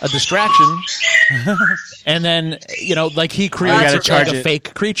distraction, and then like he creates gotta like charge a it.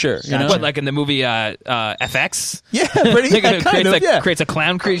 fake creature. You know? What, like in the movie FX? Yeah, but Creates a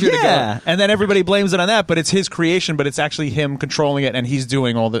clown creature. To Yeah, and then everybody blames it on that, but it's his creation, but it's actually him controlling it, and he's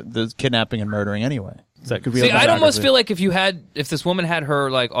doing all the kidnapping and murdering anyway. Could be See, like I'd that. almost feel like if this woman had her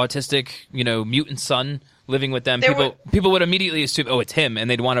like autistic, mutant son living with them, people would immediately assume, oh, it's him, and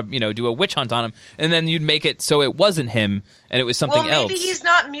they'd want to, do a witch hunt on him, and then you'd make it so it wasn't him, and it was something Well, maybe else. he's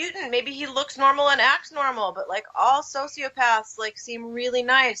not mutant. Maybe he looks normal and acts normal, but like all sociopaths seem really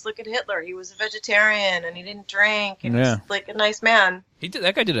nice. Look at Hitler. He was a vegetarian and he didn't drink and Yeah. he's like a nice man.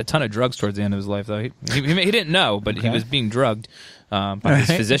 That guy did a ton of drugs towards the end of his life, though. He didn't know, but he was being drugged by his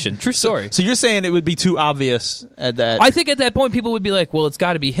Right. physician. True story. So you're saying it would be too obvious that I think at that point people would be like, "Well, it's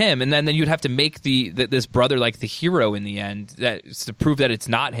got to be him," and then you'd have to make this brother like the hero in the end, to prove that it's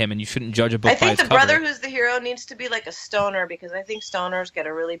not him, and you shouldn't judge a book I by think its the cover. brother who's the hero needs to be like a stoner because I think stoners get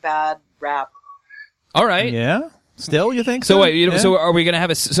a really bad rap. All right. yeah. Still, you think? So wait, Yeah. so are we gonna have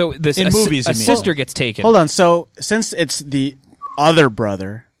In movies, a you mean? sister gets taken? Hold on. So since it's the other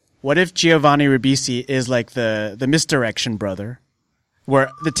brother, what if Giovanni Ribisi is like the misdirection brother, where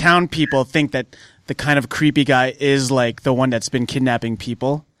the town people think that the kind of creepy guy is like the one that's been kidnapping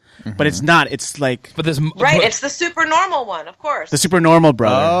people, but it's not. It's like But this Right, it's the super normal one, of course. the super normal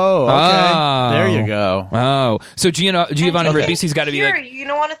brother. Oh, okay. Oh. There you go. Oh, so Giovanni Okay, Ribisi's got to be here, like. you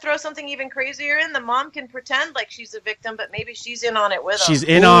don't want to throw something even crazier in. The mom can pretend like she's a victim, but maybe she's in on it with him. She's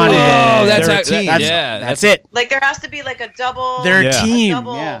in on it. Oh, that's They're a how- team. That's it. Like there has to be like a double. They're a Yeah. team.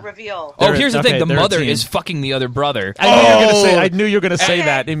 double Yeah. reveal. Oh, They're- here's the okay, thing: the they're a mother team. is fucking the other brother. I knew you were gonna say Okay.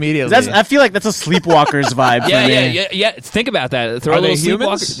 that immediately. I feel like that's a Sleepwalkers vibe. Yeah, for me. yeah. Think about that. Throw Are a they little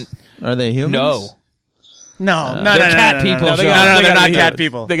humans? sleepwalker. Are they humans? No. No, They're cat people, No, Sean. they're not be cat humans.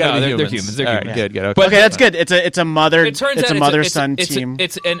 people. They gotta No, be they're humans. humans. They're All right, humans. good. Okay. But- Okay, that's good. It's a mother. It turns it's out a mother-son it's team.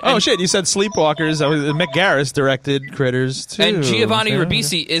 Oh shit! You said Sleepwalkers. Mick Garris directed Critters too. And Giovanni Yeah.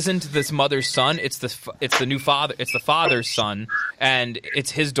 Ribisi isn't this mother's son. It's the new father. It's the father's son, and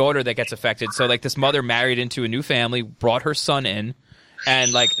it's his daughter that gets affected. So like this mother married into a new family, brought her son in,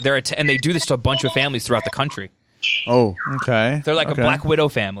 and like and they do this to a bunch of families throughout the country. Oh, Okay. They're like a Black Widow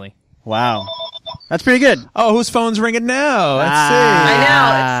family. wow. That's pretty good. Oh, whose phone's ringing now? Let's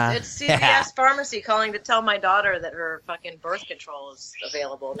I know. It's CVS Pharmacy calling to tell my daughter that her fucking birth control is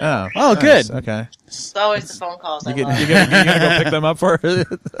available now. see. Oh, nice. good. Okay. It's always the phone calls I You love. gonna go pick them up for her?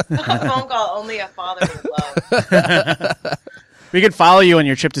 A phone call only a father would love. We could follow you on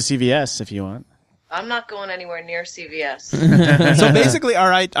your trip to CVS if you want. I'm not going anywhere near CVS. So basically, all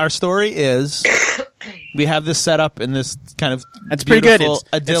right, our story is we have this set up in this kind of That's pretty good. beautiful,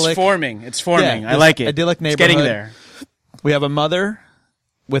 idyllic. It's forming. It's forming. Yeah, I this like it. idyllic It's getting neighborhood. there. We have a mother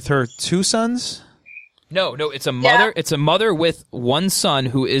with her 2 sons. No, it's a mother. Yeah. It's a mother with one son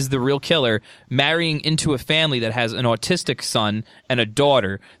who is the real killer, marrying into a family that has an autistic son and a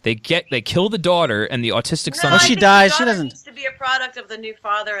daughter. They kill the daughter, and the autistic son. No, I she think dies, the she daughter doesn't- needs to be a product of the new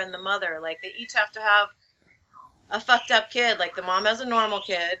father and the mother. Like they each have to have a fucked up kid. Like the mom has a normal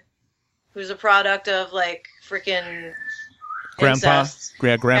kid who's a product of like freaking Grandpa, incest.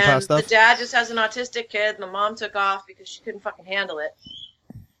 grandpa And stuff. the dad just has an autistic kid, and the mom took off because she couldn't fucking handle it.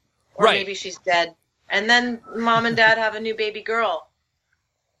 Or Right. maybe she's dead. And then mom and dad have a new baby girl.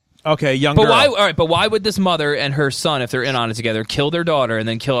 Okay, young But girl. why? All right, but why would this mother and her son, if they're in on it together, kill their daughter and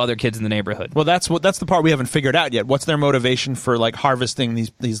then kill other kids in the neighborhood? Well, that's the part we haven't figured out yet. What's their motivation for like harvesting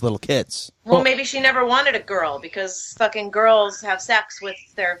these little kids? Well, maybe she never wanted a girl because fucking girls have sex with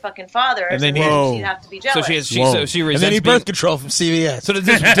their fucking fathers, And they and need- then Whoa. she'd have to be So jealous. she has. Whoa. So she And resents they need being, birth control from CVS. So does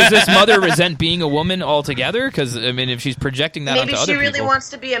this mother resent being a woman altogether? Because I mean, if she's projecting that Maybe onto she other really people, wants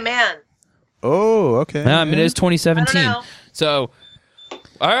to be a man. Oh, okay. I mean, it is 2017. I don't know. So,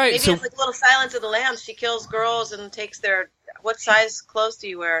 all right. Maybe So it's like Little Silence of the Lambs. She kills girls and takes their what size clothes do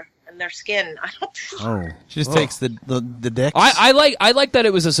you wear and their skin. I don't. Oh, she just takes the dicks. I like that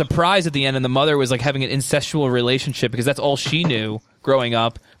it was a surprise at the end, and the mother was like having an incestual relationship because that's all she knew growing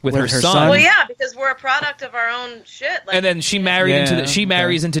up with her son. Well, yeah, because we're a product of our own shit. Like, And then she married Yeah, she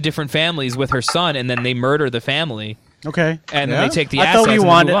marries into different families with her son, and then they murder the family, Okay. and then Yeah? they take the I assets. thought we and they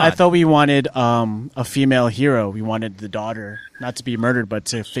wanted. move on. I thought we wanted a female hero. We wanted the daughter not to be murdered, but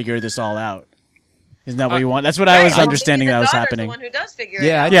to figure this all out. Isn't that what we want? That's what I Right, was well, understanding maybe that the was daughter's happening. The one who does figure it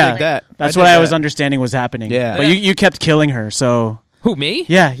Yeah, I out. Yeah, dig that. That's I what dig I was that. understanding was happening. Yeah. But you kept killing her, so Who, me?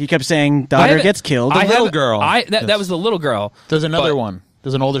 yeah, you kept saying daughter gets killed. I little have- girl. That was the little girl. There's another But- one.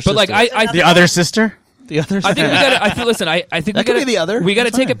 There's an older But sister. like I the other sister. the other. I think we got to. Listen, I think That we could got be the other. We got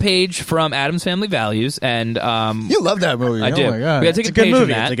to That's take a fine. page from Adam's Family Values, and You love that movie. I do. Oh my God. We got to take It's a a good page movie. from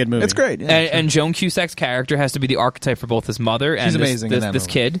that. It's a good movie. It's great. Yeah, And Joan Cusack's character has to be the archetype for both his mother and She's this, amazing in this, that this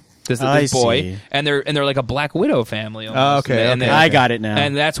movie. kid, this I boy, see. and they're like a Black Widow family. Oh, Almost. okay, And okay. I got it now.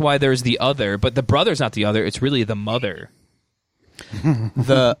 And that's why there's the other, but the brother's not the other. It's really the mother.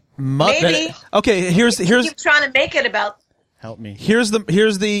 the Maybe. Okay, here's Keep trying to make it about. Help me. here's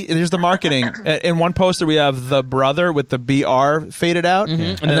the marketing. In one poster we have the brother with the BR faded out, and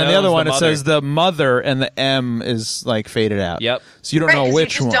then And the other one it mother. says the mother and the M is like faded out. Yep. So you don't Right, know 'cause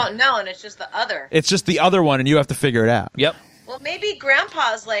which you just one. don't know, and it's just the other. It's just the other one, and you have to figure it out. Yep. Well, maybe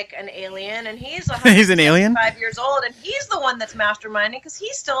Grandpa's like an alien, and he's He's an alien? 5 years old, and he's the one that's masterminding because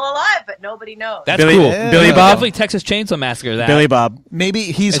he's still alive, but nobody knows. That's Billy- cool. Yeah. Billy Bob? Definitely Texas Chainsaw Massacre. That Billy Bob. Maybe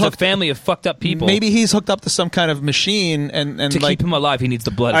he's It's a hooked. family of fucked up people. Maybe he's hooked up to some kind of machine, and to like. keep him alive, he needs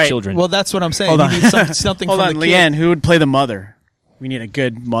the blood All of right, children. Well, that's what I'm saying. Hold He on. needs something Hold from on, the kid. Leanne. Who would play the mother? We need a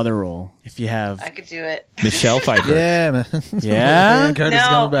good mother role. If you have, I could do it. Michelle Pfeiffer. Yeah, man. yeah, Leanne Curtis No,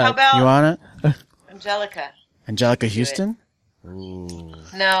 coming back. how about you want it? Angelica? Angelica Houston,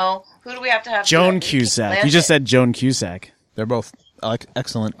 No. Who do we have to have? Joan do it? Cusack. You just said Joan Cusack. They're both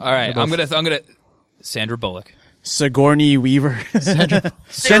excellent. All right, They're I'm both- gonna Sandra Bullock. Sigourney Weaver.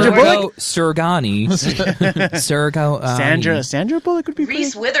 Sandra Bullock? Sergani. Sergo. Sandra Bullock would be pretty.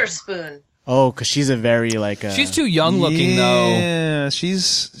 Reese Witherspoon. Oh, because she's a very like. She's too young looking though. Yeah,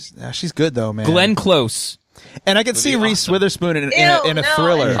 she's good though, man. Glenn Close. and I could see be Reese awesome. Witherspoon in Ew, a no,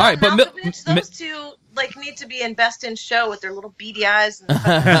 thriller. and All right, but John Mi- Malkovich, Mi- those two like need to be in Best in Show with their little beady eyes. And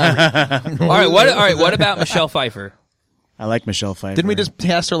fucking All right, what about Michelle Pfeiffer? I like Michelle Pfeiffer. Didn't we just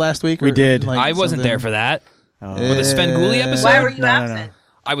cast her last week? We or, did. like, I wasn't something? there for that. Oh. For the Svengoolie episode? Why were you No, no, absent?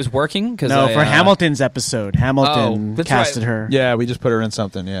 I was working because No, for Hamilton's episode. Hamilton Oh, that's casted right. her. Yeah, we just put her in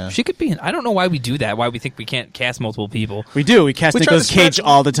something. Yeah. She could be in. I don't know why we do that. Why we think we can't cast multiple people. We do. We cast We tried Nicolas to spread- Cage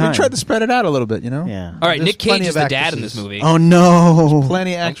all the time. We tried to spread it out a little bit, you know. Yeah. All right, There's Nick Cage plenty is of the dad in actresses. this movie. Oh no.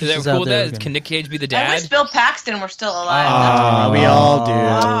 Plenty of Is actresses that cool out there. with that? Can Nick Cage be the I dad? wish Bill Paxton were still alive. We all do.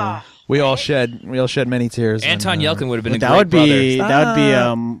 Ah. We all shed many tears. Anton when, Yelkin would have been a That great would be brother. that would be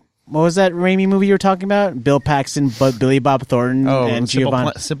what was that Raimi movie you were talking about? Bill Paxton, Billy Bob Thornton, and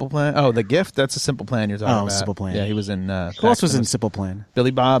Giovanni. Simple Plan. Oh, The Gift. That's a Simple Plan you're talking about. Simple Plan. Yeah, he was in. Who else was in Simple Plan?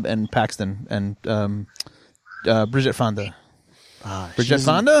 Billy Bob and Paxton and Bridget Fonda. Bridget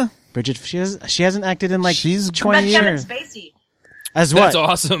Fonda. Bridget. She hasn't acted in like She's 20 years. Kevin Spacey. As what? That's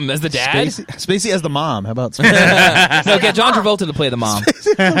awesome. As the dad? Spacey as the mom. How about Spacey? No, get John Travolta to play the mom.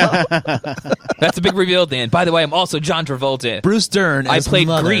 That's a big reveal, Dan. By the way, I'm also John Travolta. Bruce Dern. I as played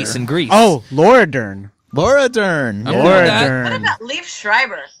mother. Grease in Grease. Oh, Laura Dern. Laura Dern. I'm Laura with that. Dern. What about Liev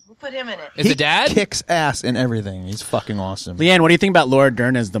Schreiber? Who put him in it? Is the dad? Kicks ass in everything. He's fucking awesome. Leanne, what do you think about Laura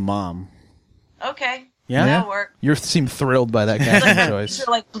Dern as the mom? Okay. Yeah? That'll work. You seem thrilled by that casting These choice.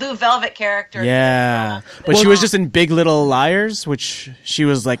 are like Blue Velvet characters. Yeah. But she was just in Big Little Liars, which she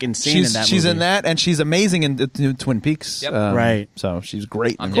was like insane in that She's movie. in that, and she's amazing in the new Twin Peaks. Yep. Right. So she's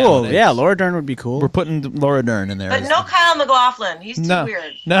great. I'm in down that. Cool. with it. Yeah, Laura Dern would be cool. We're putting Laura Dern in there. But no Kyle MacLachlan. He's too no.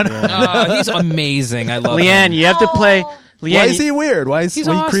 weird. No. He's amazing. I love Leanne, him. you have to play. Oh. Leanne, Why is he weird? Why is He's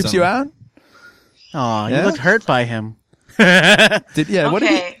he creeps awesome. you out? Aw, Yeah? you look hurt by him. What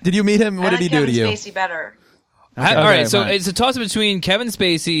Okay. did you meet him? What I did he like do Kevin to you? Spacey better. All right, so fine. it's a toss between Kevin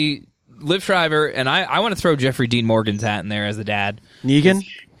Spacey, Liv Schreiber, and I want to throw Jeffrey Dean Morgan's hat in there as the dad. Negan?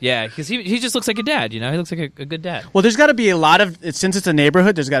 Yeah, because he just looks like a dad, you know? He looks like a good dad. Well, there's got to be a lot of, since it's a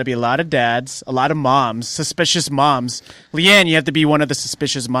neighborhood, there's got to be a lot of dads, a lot of moms, suspicious moms. Leanne, you have to be one of the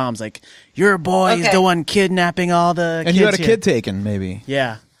suspicious moms. Like, your boy's Okay. the one kidnapping all the kids And you had a here. kid taken, maybe.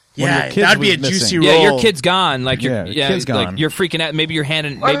 Yeah. One of your Yeah, kids that'd be a was juicy missing. role. Yeah, your kid's gone. Like Yeah, your kid's like gone. you're freaking out. Maybe you're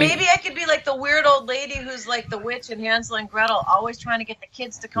handing. Or maybe I could be like the weird old lady who's like the witch in Hansel and Gretel, always trying to get the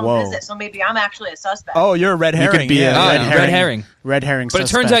kids to come Whoa. visit. So maybe I'm actually a suspect. Oh, you're a red You herring. could be yeah. a red herring. Red herring But it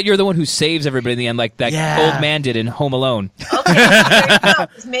turns suspect. out you're the one who saves everybody in the end, like that Yeah. old man did in Home Alone. Okay, there you go.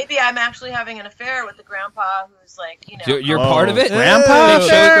 'Cause maybe I'm actually having an affair with the grandpa who's like, you know. You're part of it. Grandpa They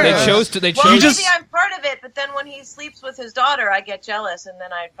affair? chose to. well, chose. maybe I'm part of it, but then when he sleeps with his daughter, I get jealous, and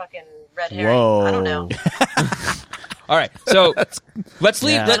then I fucking red herring. Whoa. I don't know. All right, so let's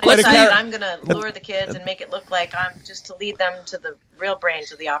leave. Yeah. Let's Quite leave. I'm gonna lure the kids and make it look like I'm just to lead them to the real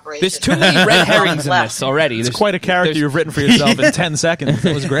brains of the operation. There's too many red herrings in Left. this already. It's There's quite a character there's- you've written for yourself in 10 seconds.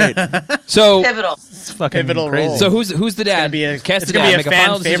 It was great. So Pivotal. It's fucking Pivotal crazy. role. So who's the dad? gonna be a- Cast it's the gonna dad. be a Make a fan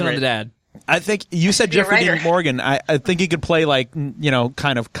final decision on favorite. the dad. I think you said be a Jeffrey Dean writer. Morgan. I think he could play like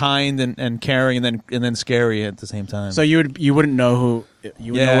kind of kind and caring and then scary at the same time. So you wouldn't know who,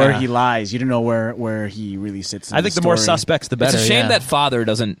 you would Yeah. know where he lies. You didn't know where he really sits in I think the more story. suspects, the better. It's a shame yeah. that father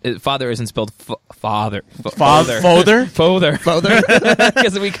isn't spelled father. Father? Father.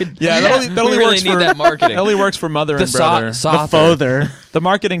 Because we could. Yeah, that only we really works need for that marketing. That only works for mother the and brother. The father. father. The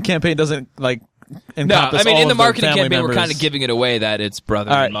marketing campaign doesn't like No, encompass I mean all in the of marketing family campaign, we're members. kind of giving it away that it's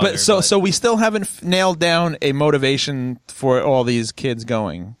brother All right, and mother. but so we still haven't nailed down a motivation for all these kids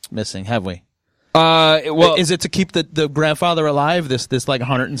going missing, have we? well, Is it to keep the grandfather alive? This like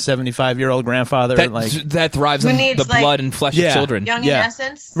 175-year-old grandfather, that like that thrives Who on needs, the like, blood and flesh Yeah. of children. Young Yeah. in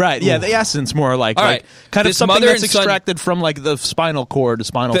essence. right? Yeah, the essence more like All like, right. kind of This something mother that's and son- extracted from like the spinal cord, the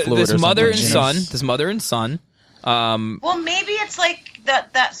spinal fluid, This or mother and something, you know? son. This mother and son. Well, maybe it's like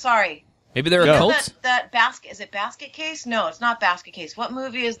that. Sorry. Maybe they're Go. a cult. That basket, is it Basket Case? No, it's not Basket Case. What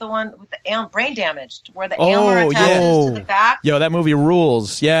movie is the one with the brain damaged, where the Aylmer attaches to the back? Yo, that movie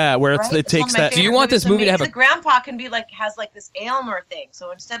rules. Yeah, where Right? it It's takes one of my that. favorite Do you want this movies. So movie to maybe have a- the grandpa can be like has like this Aylmer thing.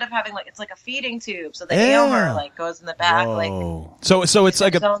 So instead of having like it's like a feeding tube, so the Yeah. Aylmer like goes in the back, like Whoa. So it's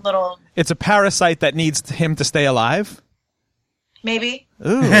like his own little it's a parasite that needs him to stay alive. maybe.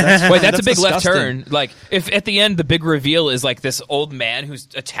 Ooh, that's, Wait, that's a big left disgusting. turn. Like, if at the end the big reveal is like this old man who's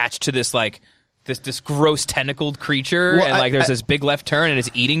attached to this like this gross tentacled creature, Well, and like there's I- this big left turn and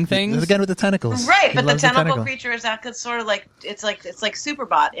it's eating things. Again with the tentacles, Right, He but the loves tentacle creature is that sort of like it's like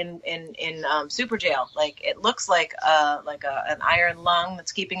Superbot in Super Jail. Like it looks like an iron lung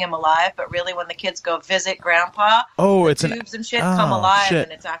that's keeping him alive, but really when the kids go visit Grandpa, Oh, the it's an tubes and shit come alive, shit.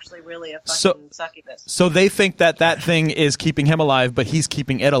 and it's actually really a fucking So- succubus. So they think that thing is keeping him alive, but he's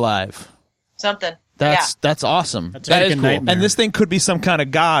keeping it alive. Something. That's awesome. That's That like is a cool. nightmare. And this thing could be some kind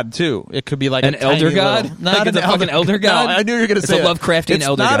of god too. It could be like An a tiny elder god? little- Like it's a fucking elder god? No, I knew you were going to It's say a Lovecraftian it's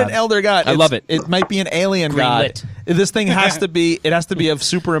elder not god. an elder god. I love it. It might be an alien Green god. lit. This thing has to be. It has to be of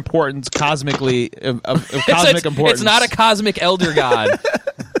super importance, cosmically of cosmic it's importance. not a cosmic elder god,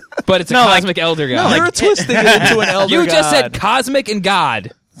 but it's a cosmic elder god. You're twisting it into an elder. you just said god. cosmic and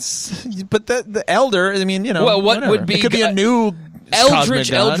god. But the elder. I mean, you know. Well, what whatever. would be It could be a god- new cosmic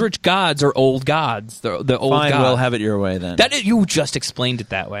god. Eldritch gods are old gods. The old Fine, gods. we'll have it your way then. You just explained it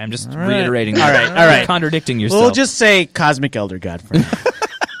that way. I'm just reiterating. All that. right, all right. Contradicting yourself. We'll just say Cosmic Elder God for now.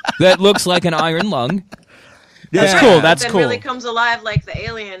 That looks like an iron lung. That's Yeah. cool. But That's then cool. really comes alive like the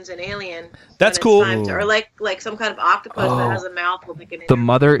aliens in Alien. That's when it's cool. time to- or like some kind of octopus that has a mouth with like an The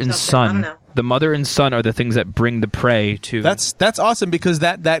mother and something. I don't son. know. The mother and son are the things that bring the prey to. That's awesome because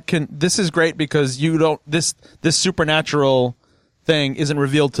this is great because you don't this supernatural thing isn't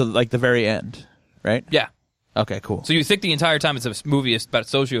revealed to like the very end, right? yeah. Okay, cool. So you think the entire time it's a movie about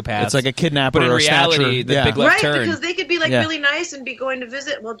sociopaths. It's like a kidnapper but in or a reality, snatcher. the Yeah. big left Right, turn. because they could be like Yeah. really nice and be going to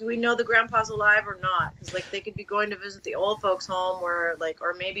visit. Well, do we know the grandpa's alive or not? Because like they could be going to visit the old folks' home, where like,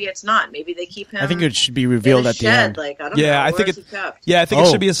 or maybe it's not. Maybe they keep him. I think it should be in revealed a at the shed. end. Like I don't know. Yeah, I Where think is it. he kept? Yeah, I think it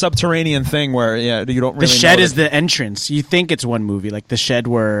Oh. should be a subterranean thing where you don't really. The shed know is the entrance. You think it's one movie, like the shed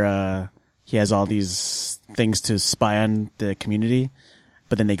where he has all these things to spy on the community,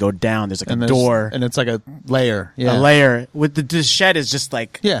 but then they go down. There's like a door, and it's like a layer. Yeah, a layer. With the shed is just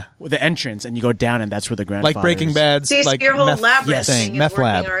like Yeah. with the entrance, and you go down, and that's where the grandfather. like Breaking is. Bad's See, like your whole meth labyrinth thing, thing is meth working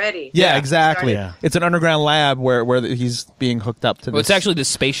lab. already. Yeah, exactly. Yeah. It's an underground lab where he's being hooked up to. This. Well, it's actually the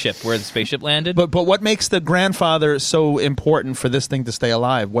spaceship where the spaceship landed. But what makes the grandfather so important for this thing to stay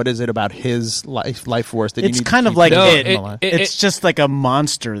alive? What is it about his life force that you It's need kind to of keep like No, it. it- alive? It's just like a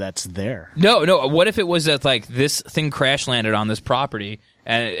monster that's there. No. What if it was that like this thing crash landed on this property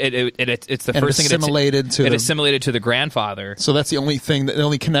and it's the And first it thing assimilated to it the- assimilated to the grandfather. So that's the only thing, the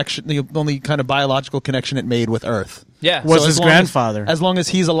only connection, the only kind of biological connection it made with Earth. Yeah, Was So his as long as- grandfather. As long as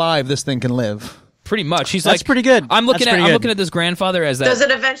he's alive, this thing can live. pretty much. He's That's like pretty good. I'm looking That's pretty I'm good. looking at this grandfather as that. Does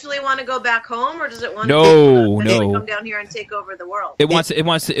it eventually want to go back home, or does it want No, to eventually no. come down here and take over the world? It wants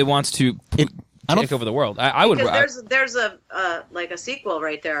to I don't take over the world. I would. Because there's a like a sequel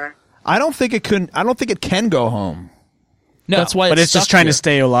right there. I don't think it can go home. no. That's why But it's just stuck trying here. to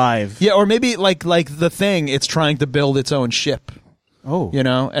stay alive. Yeah, or maybe like the thing, it's trying to build its own ship. Oh, You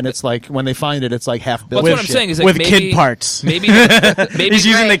know, and it's like when they find it, it's like half built. That's what I'm saying. Is like with maybe, kid parts. Maybe He's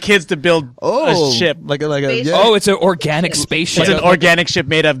using the Right. kids to build a ship. like a Space yeah. Oh, it's an organic spaceship. It's an organic ship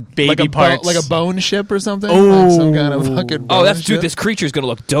made of baby like a parts. like a bone ship or something. Oh. Like some kind of fucking. Oh, bone that's ship. dude. This creature's gonna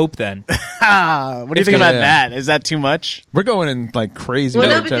look dope then. Ah, what do you It's think gonna- about yeah. that? Is that too much? We're going in like crazy Well,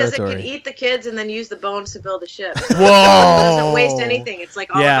 no, weird because it territory. can eat the kids and then use the bones to build a ship. Whoa! It doesn't waste anything. It's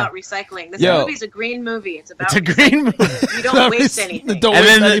like all Yeah. about recycling. This Yo. movie's a green movie. It's about It's a green movie. you don't waste anything. Don't And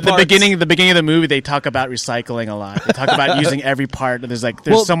waste then any the parts. beginning of the movie, they talk about recycling a lot. They talk about using every part. There's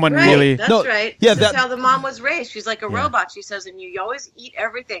Well, someone Right, really. that's No, right. yeah, This is that- how the mom was raised. She's like a robot. She says, and you always eat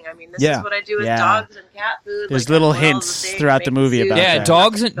everything. I mean, this Yeah. is what I do with Yeah. dogs and cat food. There's like, little I boil hints the thing, throughout make the movie soup. about Yeah, that.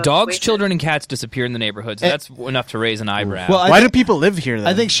 dogs, Don't waste it. children, and cats disappear in the neighborhoods. That's enough to raise an eyebrow. Well, Why do people live here? Then?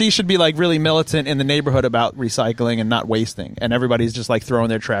 I think she should be like really militant in the neighborhood about recycling and not wasting, and everybody's just like throwing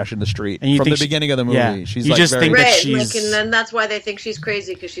their trash in the street And you from the think she- beginning of the movie. yeah. She's You like just very, think that Right, she's- like, and then that's why they think she's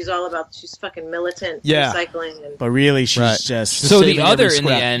crazy because she's fucking militant, Yeah. recycling. And, but really, she's Right. just. So the saving other every in the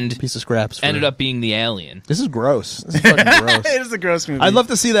scrap- end piece of scraps for- ended up being the alien. This is gross. This is fucking gross. it is a gross movie. I'd love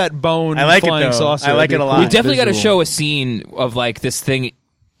to see that bone. I like it, flying though. saucer. I like It'd it be a cool lot. We definitely got to visual. show a scene of like this thing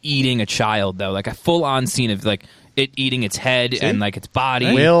eating a child, though, like a full-on scene of like it eating its head and like its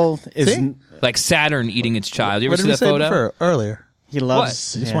body, Will is. See? like Saturn eating its child. You ever What did see we that say photo? before, earlier? He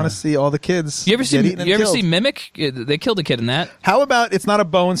loves. I just want to see all the kids. You ever see? get eaten and You ever killed. see Mimic? They killed a kid in that. How about it's not a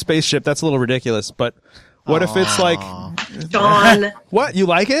bone spaceship? That's a little ridiculous. But what if it's like Dawn, what? You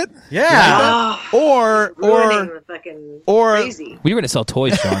like it? Yeah. Or ruining the fucking or- crazy. We were going to sell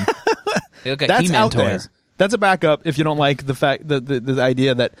toys, Sean. They look like that's He-Man out there. toys. That's a backup if you don't like the fact the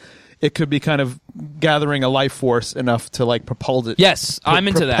idea that it could be kind of gathering a life force enough to like propel it. Yes, I'm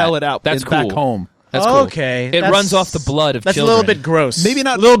into that. Propel it out. That's back cool. home. That's cool. Okay. It That's- runs off the blood of That's children. a little bit gross. Maybe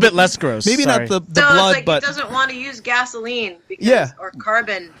not- A little bit less gross. Maybe Sorry. not the So blood, it's like but it doesn't want to use gasoline because, Yeah. or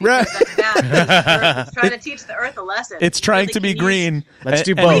carbon Right. because that's bad. It's trying to teach the earth a lesson. it's trying Really to be can use- green. Let's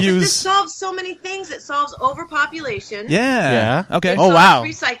do and both. This use solves so many things. It solves overpopulation. yeah. Yeah. Okay. It Oh, solves wow.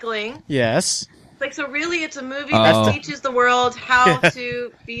 recycling. Yes. Like, so really it's a movie Oh. that teaches the world how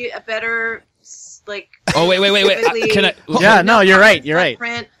to be a better, like. Oh, wait. specifically Can I? Yeah, no, you're right, carbon you're right.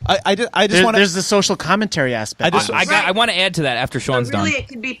 footprint. I just want to. There's the social commentary aspect. I just- of this. I want to add to that after So Sean's really done. it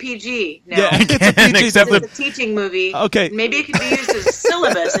could be PG now. Yeah, it's a PG. Except It's the- a teaching movie. Okay. Maybe it could be used as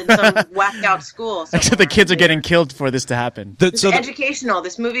syllabus in some whacked out school. Except the kids are getting killed for this to happen. It's educational.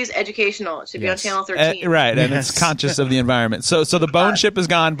 This movie is educational. It should be on Yes. Channel 13. Right, and Yes. it's conscious of the environment. So the bone ship is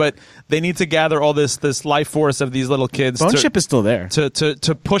gone, but they need to gather all this life force of these little kids. Bone to, ship is still there.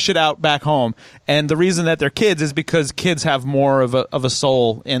 to push it out back home. And the reason that they're kids is because kids have more of a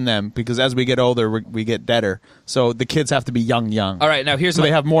soul in them. Because as we get older, we get deader. So the kids have to be young. All right, now here's So my,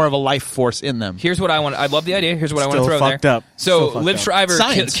 they have more of a life force in them. Here's what I want. I love the idea. Here's what I want to Still throw in fucked there. up. Still So fucked Liv up. Schreiber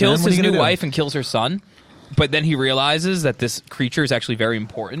Science, kills man. What are his you new gonna do? wife and kills her son, but then he realizes that this creature is actually very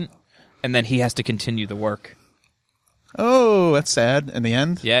important, and then he has to continue the work. Oh, that's sad. In the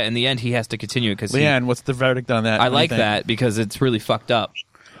end? Yeah, in the end, he has to continue it because Leanne, what's the verdict on that? I What do you like think? that because it's really fucked up.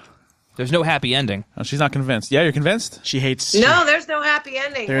 There's no happy ending. Oh, she's not convinced. Yeah, you're convinced? She hates. No, there's no happy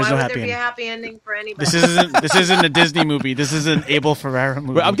ending. There's Why no would happy there be a ending. happy ending for anybody? This isn't a Disney movie. This is an Abel Ferrara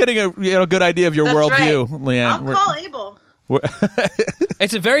movie. Well, I'm getting a good idea of your That's worldview, right. Leanne. I'll call Abel.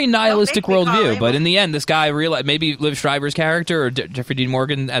 It's a very nihilistic Don't make me call worldview, him. but in the end, this guy realized maybe Liv Schreiber's character or Jeffrey Dean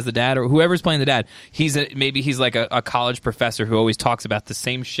Morgan as the dad or whoever's playing the dad. Maybe he's like a college professor who always talks about the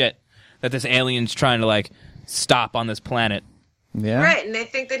same shit that this alien's trying to like stop on this planet. Yeah. Right, and they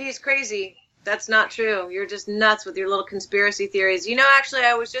think that he's crazy. That's not true. You're just nuts with your little conspiracy theories. You know, actually,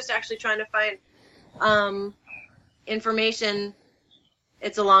 I was just actually trying to find information.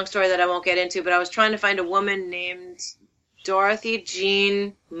 It's a long story that I won't get into, but I was trying to find a woman named Dorothy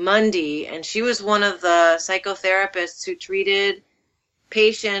Jean Mundy, and she was one of the psychotherapists who treated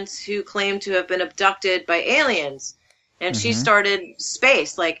patients who claimed to have been abducted by aliens. And she started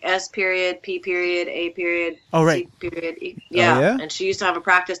Space, like S period, P period, A period, Oh, right. C period, E. Yeah. yeah? And she used to have a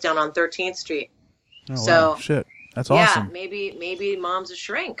practice down on 13th Street. Oh, So- wow. Shit. That's Yeah, awesome. maybe mom's a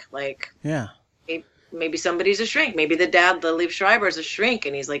shrink. Like, yeah. maybe somebody's a shrink. Maybe the dad, the Liev Schreiber, is a shrink,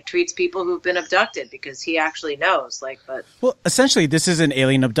 and he's like treats people who've been abducted because he actually knows. Like, but Well, essentially, this is an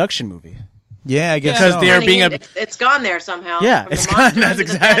alien abduction movie. Yeah, I guess Because so. they are being it's gone there somehow. Yeah, From it's the gone. monster That's to the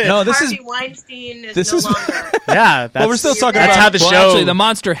exactly- dead. No, this Harvey is- Weinstein is this no is- longer. Yeah. That's, we're still talking That's about- how the Well, show. actually, the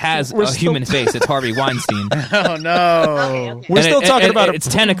monster has a still- human face. It's Harvey Weinstein. Oh no. Okay. We're And still talking about its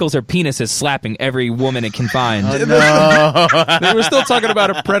tentacles or penises slapping every woman it can find. we're still talking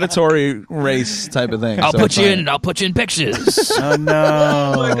about a predatory race type of thing. I'll so put it's you fine. in. I'll put you in pictures. Oh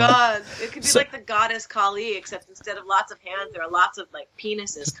no. Oh my god! It could be like the goddess Kali, except instead of lots of hands, there are lots of like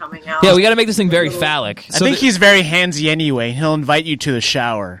penises coming out. Yeah, we got to make this thing very phallic. I think he's very handsy anyway. He'll invite you to the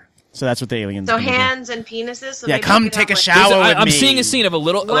shower. So that's what the aliens. So gonna do. hands and penises. So Yeah, maybe come we could take a have, like, shower. with I'm me. seeing a scene of a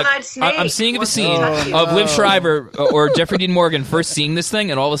little. One-eyed snake I'm seeing a wants to scene touch you. of Liv Schreiber or Jeffrey Dean Morgan first seeing this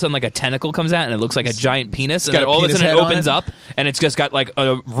thing, and all of a sudden, like a tentacle comes out, and it looks like a giant penis, and got then a all of a penis sudden it head on opens it? up, and it's just got like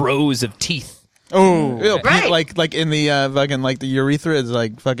a rows of teeth. Oh. Ew, Right. like in the fucking like the urethra is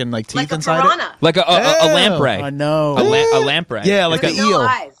like fucking like teeth like a inside it. piranha. Like a lamprey. Oh no. A lamprey. Yeah, like With an no eel.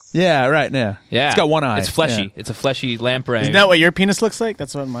 eyes. Yeah, right. Yeah, Yeah. It's got one eye. It's fleshy. Yeah. It's a fleshy lamprey. Isn't that what your penis looks like?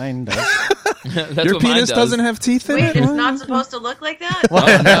 That's what mine does. That's Your what mine penis does. doesn't have teeth in Wait, it. it's What? not supposed to look like that.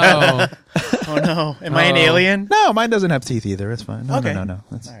 Oh, no. Oh no. Am I an alien? No, mine doesn't have teeth either. It's fine. No, Okay. no.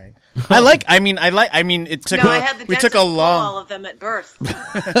 That's, All right. I mean, it took. No, I had the we took dentist a pull all long. of them at birth.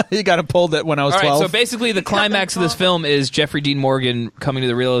 you got it pulled it when I was All right, 12. so basically the climax of this film is Jeffrey Dean Morgan coming to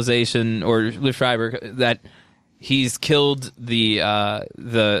the realization, or Liv Schreiber, that he's killed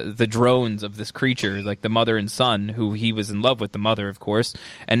the drones of this creature, like the mother and son, who he was in love with, the mother, of course,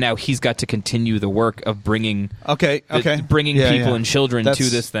 and now he's got to continue the work of bringing bringing Yeah, people yeah. and children That's-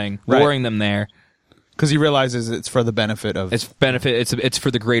 to this thing, right. luring them there. Because he realizes it's for the benefit of It's for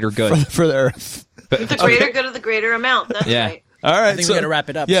the greater good. for the earth. The greater good of the greater amount. That's Yeah. right. All right, I think we gotta wrap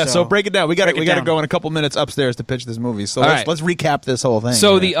it up, Yeah, so- so break it down. We got Break it to down. go in a couple minutes upstairs to pitch this movie. So All let's right. recap this whole thing.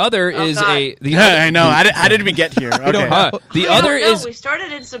 So Yeah. the other is God. I know. How did we get here? Okay. the I other don't know. is We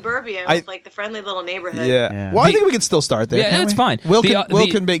started in suburbia I- with like the friendly little neighborhood. Yeah. Yeah. Well, I The- think we can still start there. Yeah, can't it's we? fine. Will The-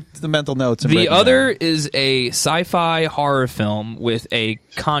 can make the mental notes. And break The them other down. is a sci-fi horror film with a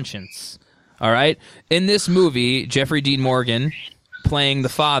conscience. All right? In this movie, Jeffrey Dean Morgan, playing the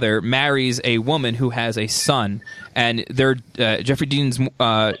father, marries a woman who has a son, and Jeffrey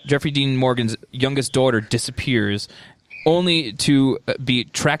Dean Morgan's youngest daughter disappears, only to be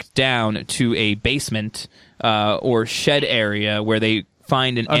tracked down to a basement or shed area where they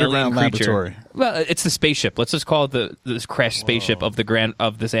find an Underground alien creature. laboratory. Well, it's the spaceship. Let's just call it this crashed spaceship of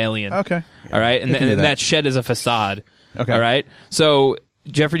this alien. Okay. All right, and, We can do and that. that shed is a facade. Okay. All right, so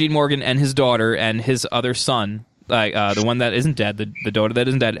Jeffrey Dean Morgan and his daughter and his other son, the one that isn't dead, the daughter that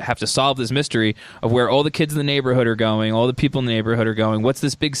isn't dead, have to solve this mystery of where all the kids in the neighborhood are going, all the people in the neighborhood are going. What's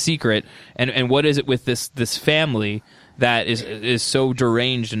this big secret, and what is it with this family that is so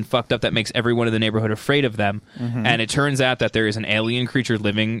deranged and fucked up that makes everyone in the neighborhood afraid of them? Mm-hmm. And it turns out that there is an alien creature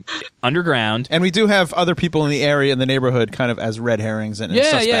living underground. And we do have other people in the area in the neighborhood kind of as red herrings and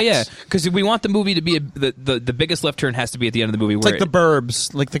suspects. Yeah. Because we want the movie to be the biggest left turn has to be at the end of the movie. It's Where like the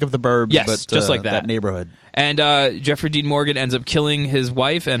Burbs. Like think of the Burbs. Yes, but, just like that. neighborhood. And Jeffrey Dean Morgan ends up killing his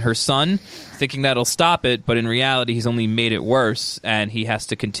wife and her son, thinking that'll stop it, but in reality, he's only made it worse, and he has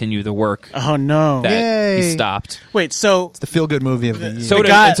to continue the work Oh no. that he Yay. stopped. Wait. So The feel good movie of the year. So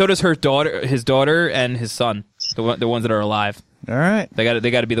does her daughter, his daughter, and his son, the ones that are alive. All right. They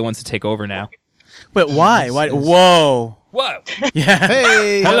got to be the ones to take over now. But why? Why? Whoa. Whoa. Yeah.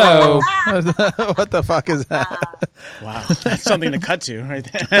 Hey, Hello. What the fuck is that? Wow. That's something to cut to right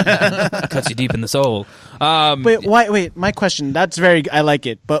there. Cuts you deep in the soul. Wait, my question, I like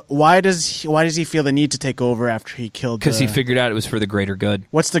it, but why does he feel the need to take over after he killed Because he figured out it was for the greater good.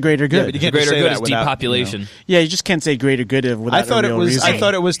 What's the greater good? but you The can't greater say good that is without, depopulation. Yeah, you just can't say greater good without I thought a it real was. reason. I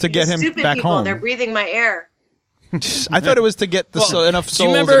thought it was to get These him stupid back people, home. they're breathing my air. I thought it was to get enough do you souls,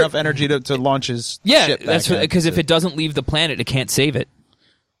 remember- enough energy to launch his Yeah, ship back. that's because if it doesn't leave the planet, it can't save it.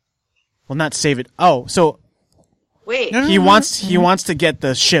 Well, not save it. Oh, so Wait, he wants to get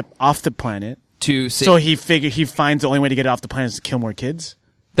the ship off the planet. To save. So he finds the only way to get it off the planet is to kill more kids.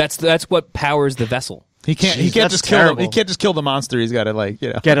 That's what powers the vessel. he can't. He Jeez, can't that's just kill them. terrible. He can't just kill the monster. He's got to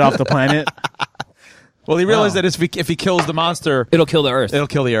Get it off the planet. Well, he realized that if he kills the monster, It'll kill the Earth. it'll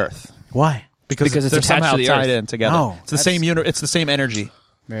kill the Earth Why? Because it's they're attached somehow to the tied Earth. in together. Oh, it's the same It's the same energy.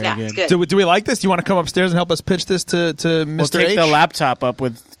 Very yeah, good. it's good. Do we like this? Do you want to come upstairs and help us pitch this to Mr. We'll take H? the laptop up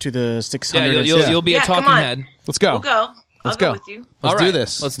to the Yeah, 600. you'll be a Yeah, come talking on. head. Let's go. We'll go. Let's I'll go go. with you. Let's All do right,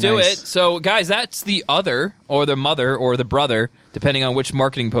 this. Let's do Nice. it. So, guys, that's the other, or the mother, or the brother, depending on which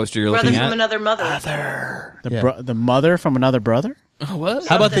marketing poster you're Brother looking from at. another mother. The mother from another brother? What?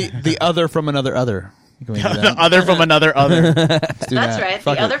 How about the other from another other? Can we do The that? other from another other. Let's do That's that. right.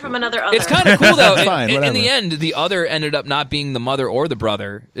 Fuck The it. other from another other. It's kind of cool though. Fine, in whatever. the end, the other ended up not being the mother or the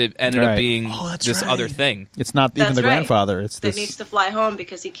brother. It ended Right. up being that's this right. other thing. It's not even That's the right. grandfather. It's that this. needs to fly home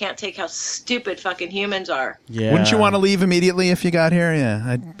because he can't take how stupid fucking humans are. Yeah. Wouldn't you want to leave immediately if you got here? Yeah,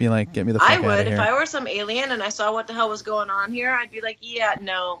 I'd be like, get me the fuck I out would of here. if I were some alien and I saw what the hell was going on here. I'd be like, yeah,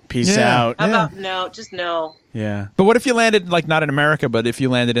 no. Peace Yeah. out. How Yeah. about no? Just no. Yeah. But what if you landed like not in America, but if you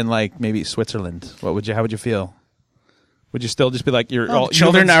landed in like maybe Switzerland? How would you feel? Would you still just be like all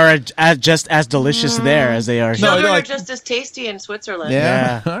Children humans- are just as delicious there as they are here. Children like- are just as tasty in Switzerland.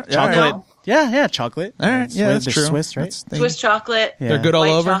 Yeah. Yeah. All right. Chocolate. Yeah, chocolate. All right. Yeah, that's They're true. Swiss, right? Swiss chocolate. Yeah. They're good all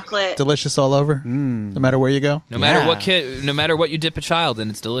White over. chocolate. Delicious all over. No matter where you go. No matter Yeah. no matter what you dip a child in,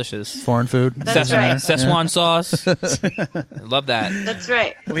 it's delicious. Foreign food. That's right. Szechuan sauce. I love that. That's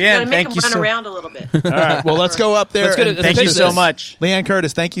right. Leanne, Gotta make thank them you run so- around a little bit. All right. Well, let's go up there. Let's get and it- Thank you pitch so this. much. Leanne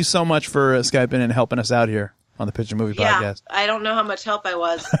Curtis, thank you so much for Skyping and helping us out here on the Pitch and Movie Yeah, Podcast. I don't know how much help I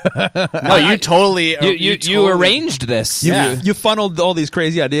was. No, you totally. You totally- arranged this. You funneled all these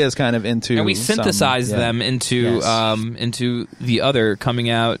crazy ideas kind of into, And we synthesized some- yeah. them into Yes. into the other coming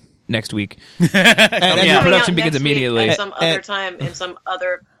out next week. And Coming Yeah. out Production begins next week immediately. At some other And- time in some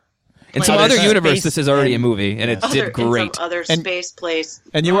other. In some Other other universe, space this is already a and- movie, and it did In great. some other And- space place.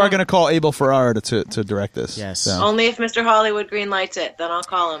 And you are going to call Abel Ferrara to direct this. Yes. So. Only if Mr. Hollywood greenlights it, then I'll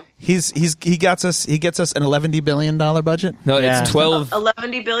call him. He gets us an $11 billion budget. No, Yeah. it's 12.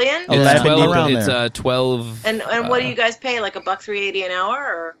 11 billion. It's 11 12. around It's there. 12. And what do you guys pay? Like $1.380 an hour,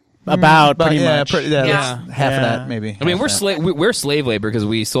 or About But pretty yeah, much. yeah, Yeah. half of Yeah. that maybe. I mean, Half we're slave labor because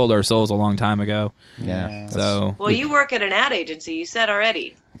we sold our souls a long time ago. that. Yeah. So well, you work at an ad agency. You said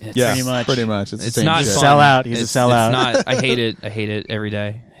already. Yeah, Pretty much. It's, the it's same not shit. fun. Sellout. He's a It's sellout. not. I hate it. I hate it every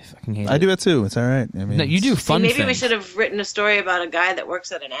day. I fucking hate it. I do it too. It's all right. I mean, No, you do See, fun maybe things. we should have written a story about a guy that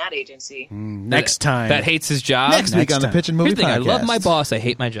works at an ad agency. Next time. That hates his job. next week Next on the time. Pitch and Movie Here's the thing. I Podcast. love my boss. I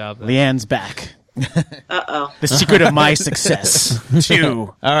hate my job. though. Leanne's back. Uh-oh. The secret of my success. 2.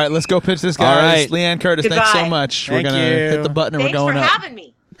 All right, let's go pitch this, guys. All right. Leanne Curtis, thanks so Goodbye. much. Thank we're gonna you. hit the button and Thanks we're for going up. having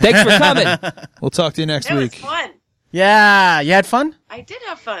me. Thanks for coming. We'll talk to you next It was week. fun. Yeah. You had fun? I did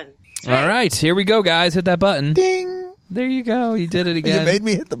have fun. That's All right, here we go, guys. Hit that button. Ding! There you go. You did it again. You made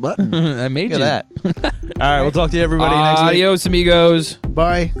me hit the button. Look I made at you. that. All right, we'll talk to you everybody next week. Adios, amigos.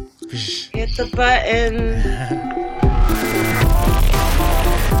 Bye. Hit the button.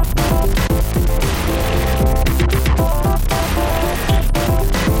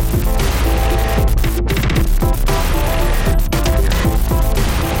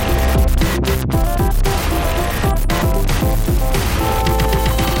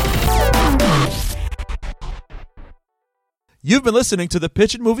 You've been listening to the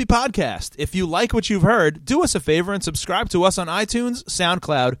Pitch and Movie Podcast. If you like what you've heard, do us a favor and subscribe to us on iTunes,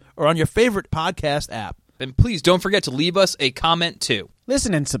 SoundCloud, or on your favorite podcast app. And please don't forget to leave us a comment too.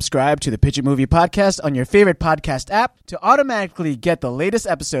 Listen and subscribe to the Pitch It Movie Podcast on your favorite podcast app to automatically get the latest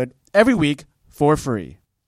episode every week for free.